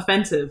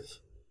offensive.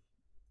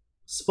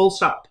 Full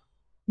stop.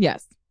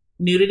 Yes.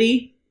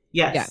 Nudity?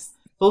 Yes.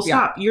 Full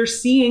stop. You're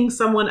seeing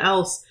someone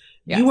else.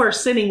 Yes. You are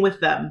sinning with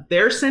them.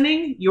 They're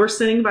sinning. You're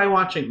sinning by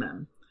watching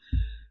them.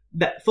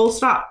 That full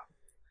stop.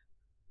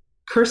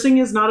 Cursing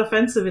is not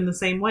offensive in the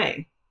same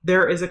way.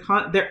 There is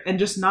and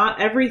just not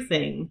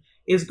everything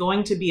is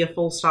going to be a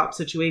full stop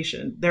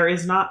situation. There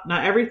is not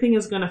everything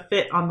is going to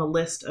fit on the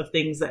list of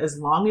things that as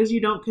long as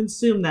you don't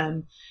consume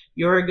them,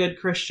 you're a good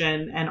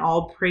Christian and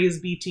all praise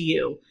be to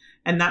you.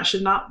 And that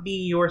should not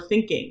be your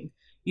thinking.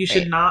 You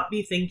should not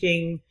be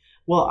thinking,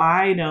 well,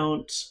 I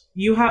don't.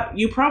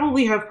 You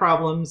probably have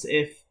problems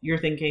if you're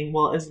thinking,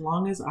 well, as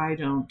long as I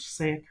don't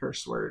say a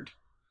curse word,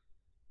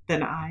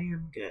 then I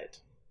am good.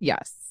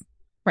 Yes.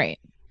 Right.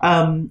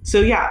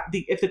 So yeah,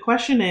 if the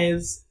question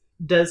is,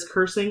 does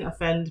cursing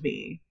offend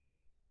me?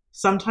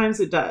 Sometimes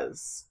it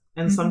does.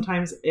 And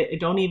sometimes it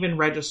don't even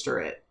register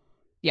it.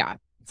 Yeah.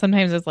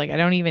 Sometimes it's like, I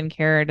don't even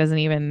care. It doesn't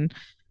even.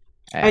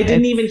 I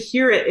didn't even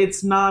hear it.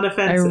 It's not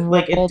offensive.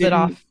 I rolled it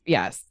off.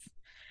 Yes.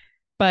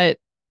 But,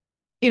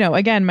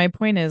 again, my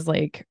point is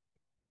like,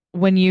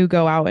 when you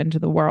go out into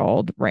the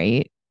world,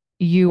 right,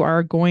 you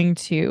are going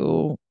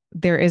to,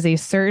 there is a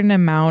certain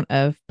amount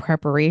of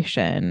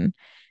preparation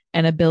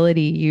and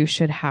ability you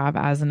should have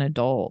as an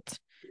adult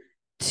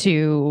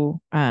to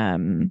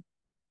handle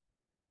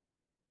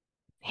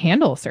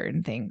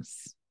certain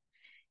things.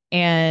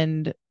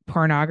 And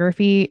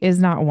pornography is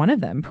not one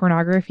of them.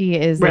 Pornography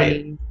is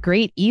a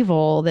great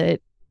evil that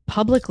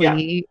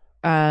publicly,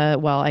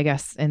 well, I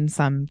guess in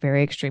some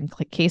very extreme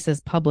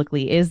cases,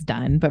 publicly is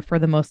done, but for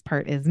the most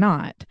part is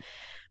not.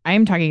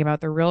 I'm talking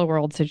about the real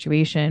world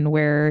situation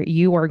where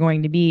you are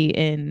going to be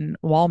in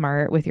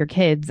Walmart with your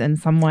kids and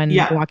someone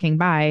walking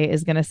by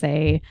is going to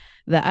say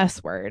the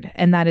S word.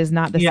 And that is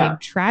not the same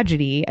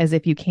tragedy as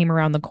if you came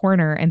around the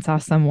corner and saw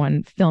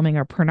someone filming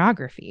a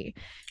pornography.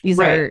 These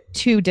are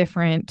two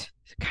different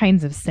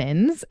kinds of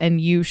sins, and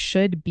you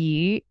should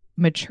be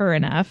mature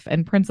enough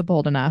and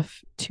principled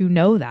enough to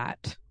know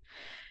that.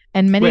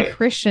 And many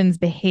Christians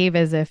behave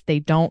as if they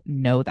don't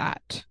know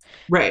that.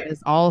 Right.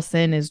 Because all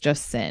sin is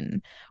just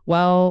sin.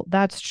 Well,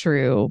 that's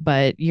true,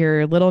 but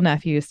your little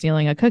nephew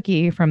stealing a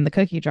cookie from the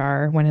cookie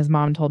jar when his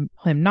mom told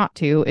him not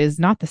to is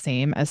not the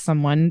same as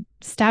someone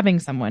stabbing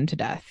someone to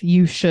death.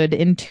 You should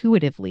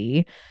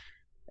intuitively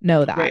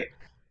know that. Right.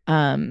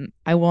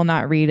 I will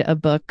not read a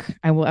book.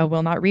 I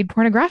will not read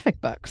pornographic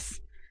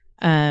books.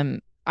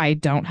 I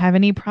don't have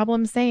any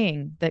problem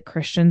saying that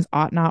Christians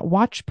ought not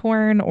watch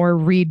porn or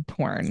read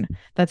porn.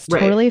 That's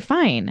totally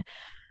fine.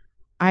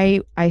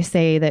 I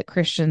say that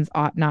Christians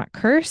ought not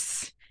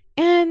curse.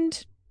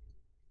 And,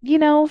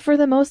 for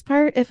the most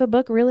part, if a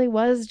book really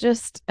was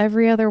just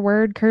every other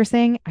word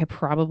cursing, I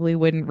probably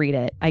wouldn't read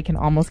it. I can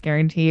almost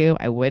guarantee you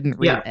I wouldn't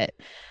read it.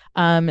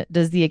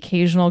 Does the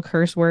occasional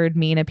curse word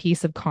mean a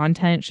piece of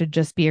content should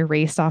just be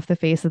erased off the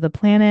face of the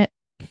planet?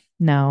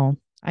 No,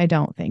 I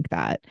don't think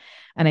that.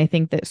 And I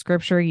think that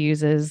scripture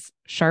uses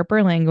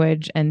sharper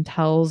language and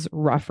tells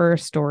rougher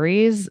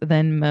stories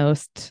than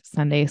most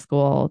Sunday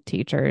school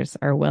teachers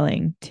are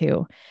willing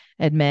to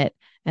admit.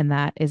 And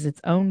that is its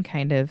own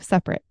kind of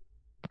separate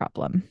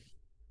problem.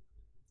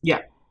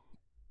 Yeah.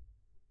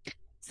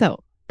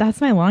 So that's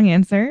my long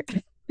answer.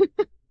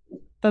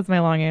 That's my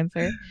long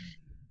answer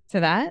to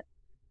that.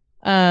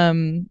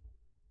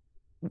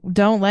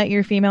 Don't let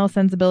your female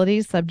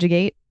sensibilities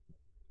subjugate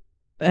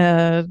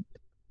the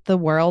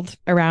world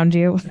around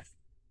you.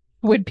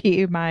 Would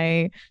be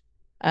my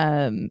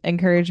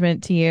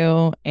encouragement to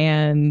you,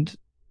 and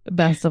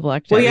best of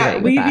luck to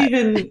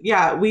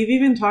we've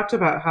even talked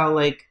about how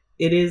like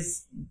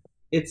it's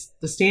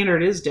the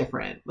standard is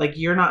different. Like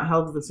you're not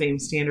held to the same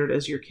standard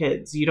as your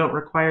kids. You don't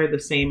require the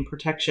same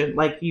protection.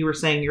 Like you were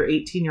saying, your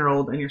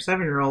 18-year-old and your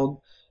 7-year-old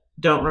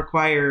don't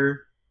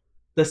require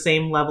the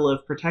same level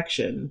of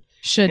protection.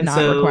 Should not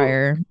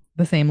require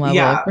the same level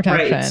of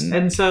protection. Right.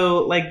 And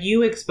so like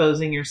you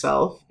exposing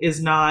yourself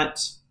is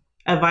not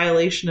a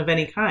violation of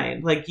any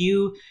kind. Like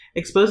you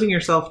exposing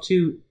yourself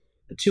to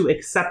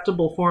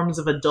acceptable forms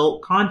of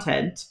adult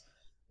content,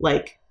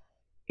 like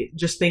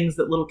just things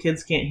that little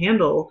kids can't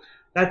handle.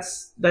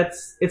 That's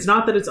it's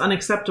not that it's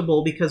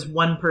unacceptable because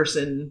one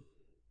person,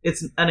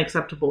 it's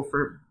unacceptable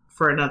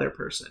for another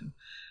person.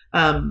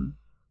 And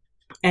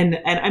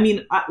I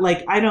mean, I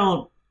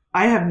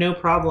have no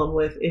problem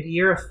with, if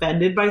you're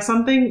offended by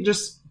something,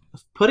 just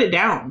put it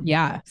down.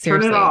 Yeah.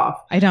 Seriously. Turn it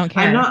off. I don't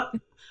care.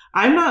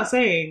 I'm not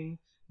saying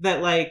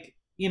that, like,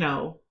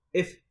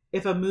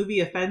 if a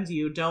movie offends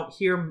you, don't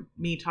hear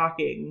me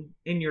talking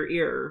in your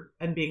ear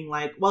and being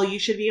like, well, you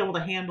should be able to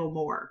handle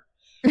more.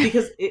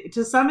 Because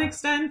to some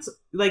extent,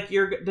 like,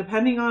 you're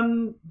depending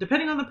on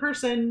the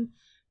person,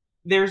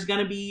 there's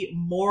going to be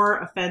more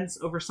offense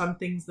over some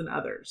things than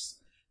others.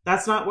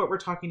 That's not what we're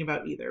talking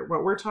about either.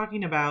 What we're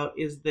talking about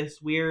is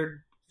this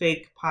weird,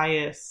 fake,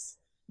 pious,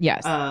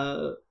 yes,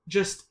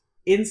 just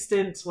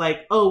instant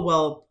like, oh,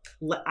 well,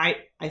 I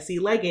see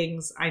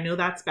leggings. I know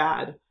that's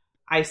bad.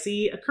 I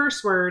see a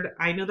curse word.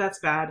 I know that's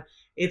bad.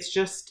 It's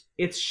just,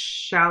 it's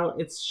shallow,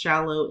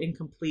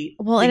 incomplete.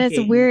 Well, thinking. And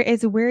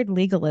it's a weird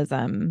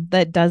legalism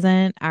that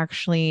doesn't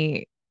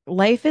actually,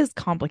 life is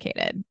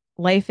complicated.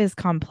 Life is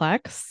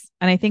complex.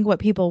 And I think what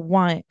people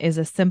want is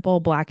a simple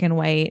black and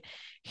white,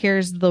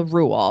 here's the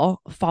rule,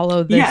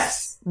 follow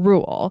this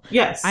rule.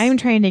 Yes. I'm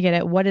trying to get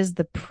at what is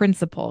the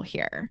principle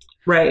here?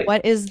 Right.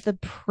 What is the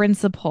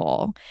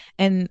principle?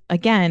 And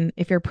again,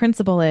 if your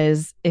principle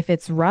is if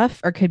it's rough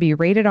or could be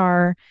rated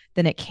R,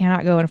 then it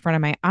cannot go in front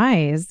of my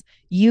eyes,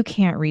 you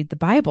can't read the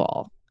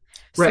Bible.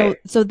 Right.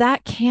 So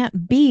that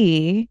can't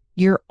be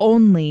your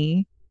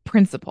only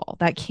principle.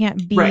 That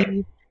can't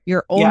be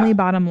your only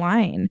bottom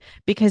line,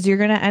 because you're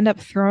going to end up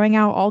throwing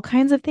out all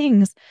kinds of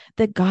things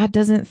that God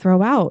doesn't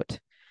throw out.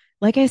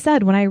 Like I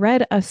said, when I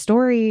read a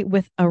story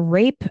with a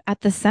rape at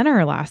the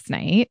center last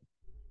night,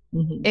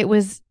 it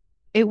was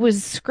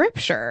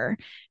scripture.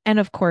 And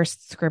of course,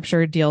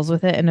 scripture deals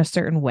with it in a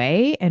certain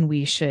way, and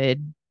we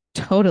should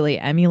totally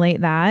emulate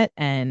that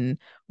and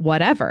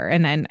whatever.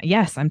 And then,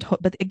 yes,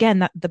 but again,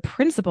 that the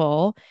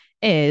principle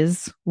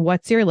is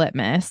what's your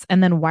litmus?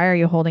 And then why are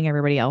you holding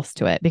everybody else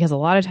to it? Because a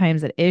lot of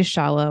times it is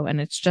shallow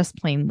and it's just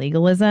plain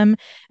legalism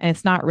and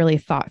it's not really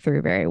thought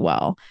through very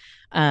well.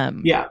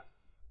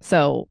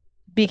 So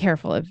be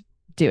careful of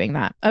doing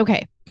that.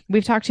 Okay.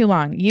 We've talked too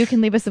long. You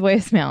can leave us a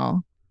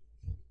voicemail,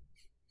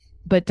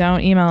 but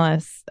don't email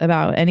us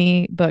about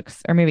any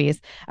books or movies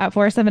at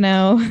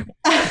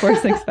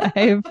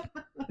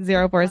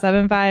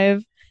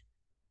 470-465-0475.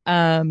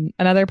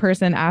 Another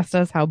person asked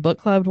us how book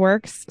club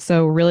works.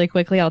 So really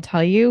quickly, I'll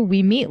tell you,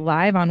 we meet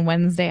live on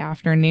Wednesday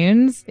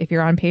afternoons. If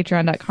you're on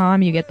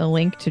patreon.com, you get the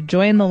link to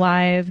join the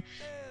live.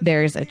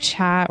 There's a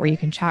chat where you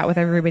can chat with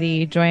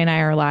everybody. Joy and I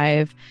are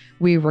live.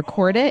 We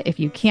record it if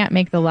you can't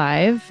make the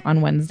live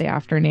on Wednesday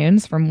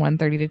afternoons from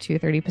 1:30 to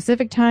 2:30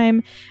 Pacific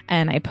time.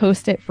 And I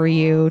post it for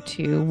you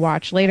to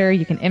watch later.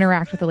 You can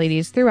interact with the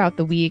ladies throughout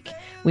the week.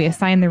 We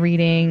assign the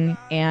reading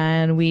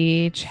and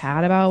we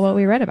chat about what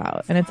we read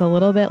about. And it's a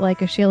little bit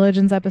like a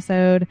Sheologians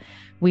episode.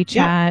 We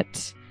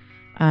chat.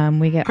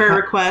 We get prayer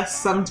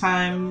requests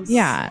sometimes.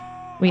 Yeah.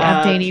 We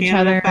update each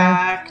other.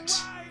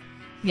 Fact.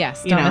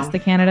 Yes, don't miss the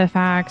Canada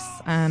facts,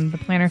 the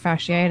plantar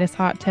fasciitis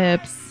hot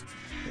tips,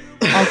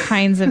 all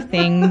kinds of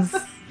things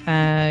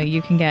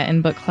you can get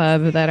in book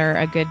club that are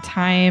a good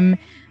time.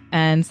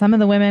 And some of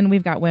the women,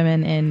 we've got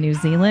women in New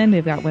Zealand,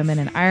 we've got women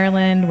in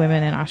Ireland,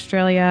 women in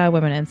Australia,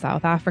 women in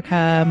South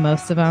Africa.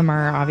 Most of them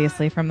are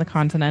obviously from the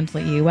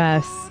continental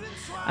US,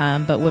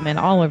 but women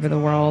all over the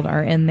world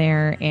are in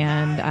there,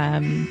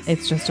 and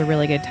it's just a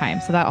really good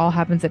time. So that all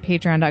happens at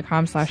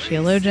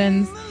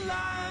patreon.com/Sheologians.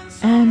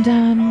 And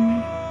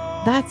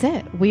that's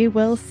it. We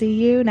will see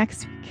you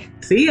next week.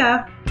 See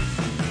ya.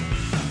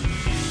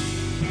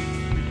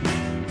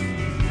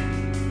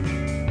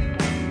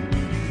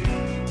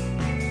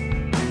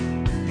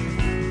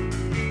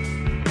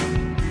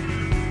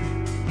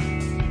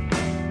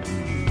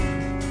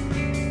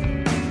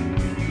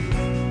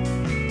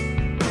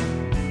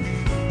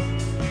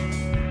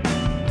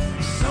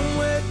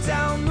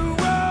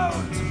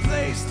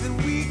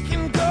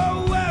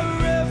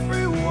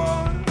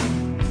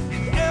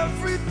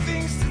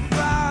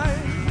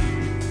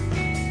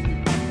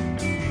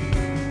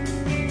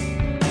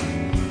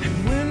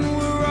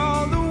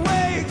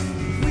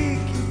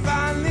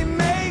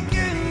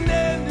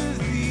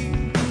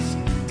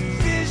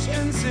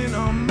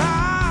 On my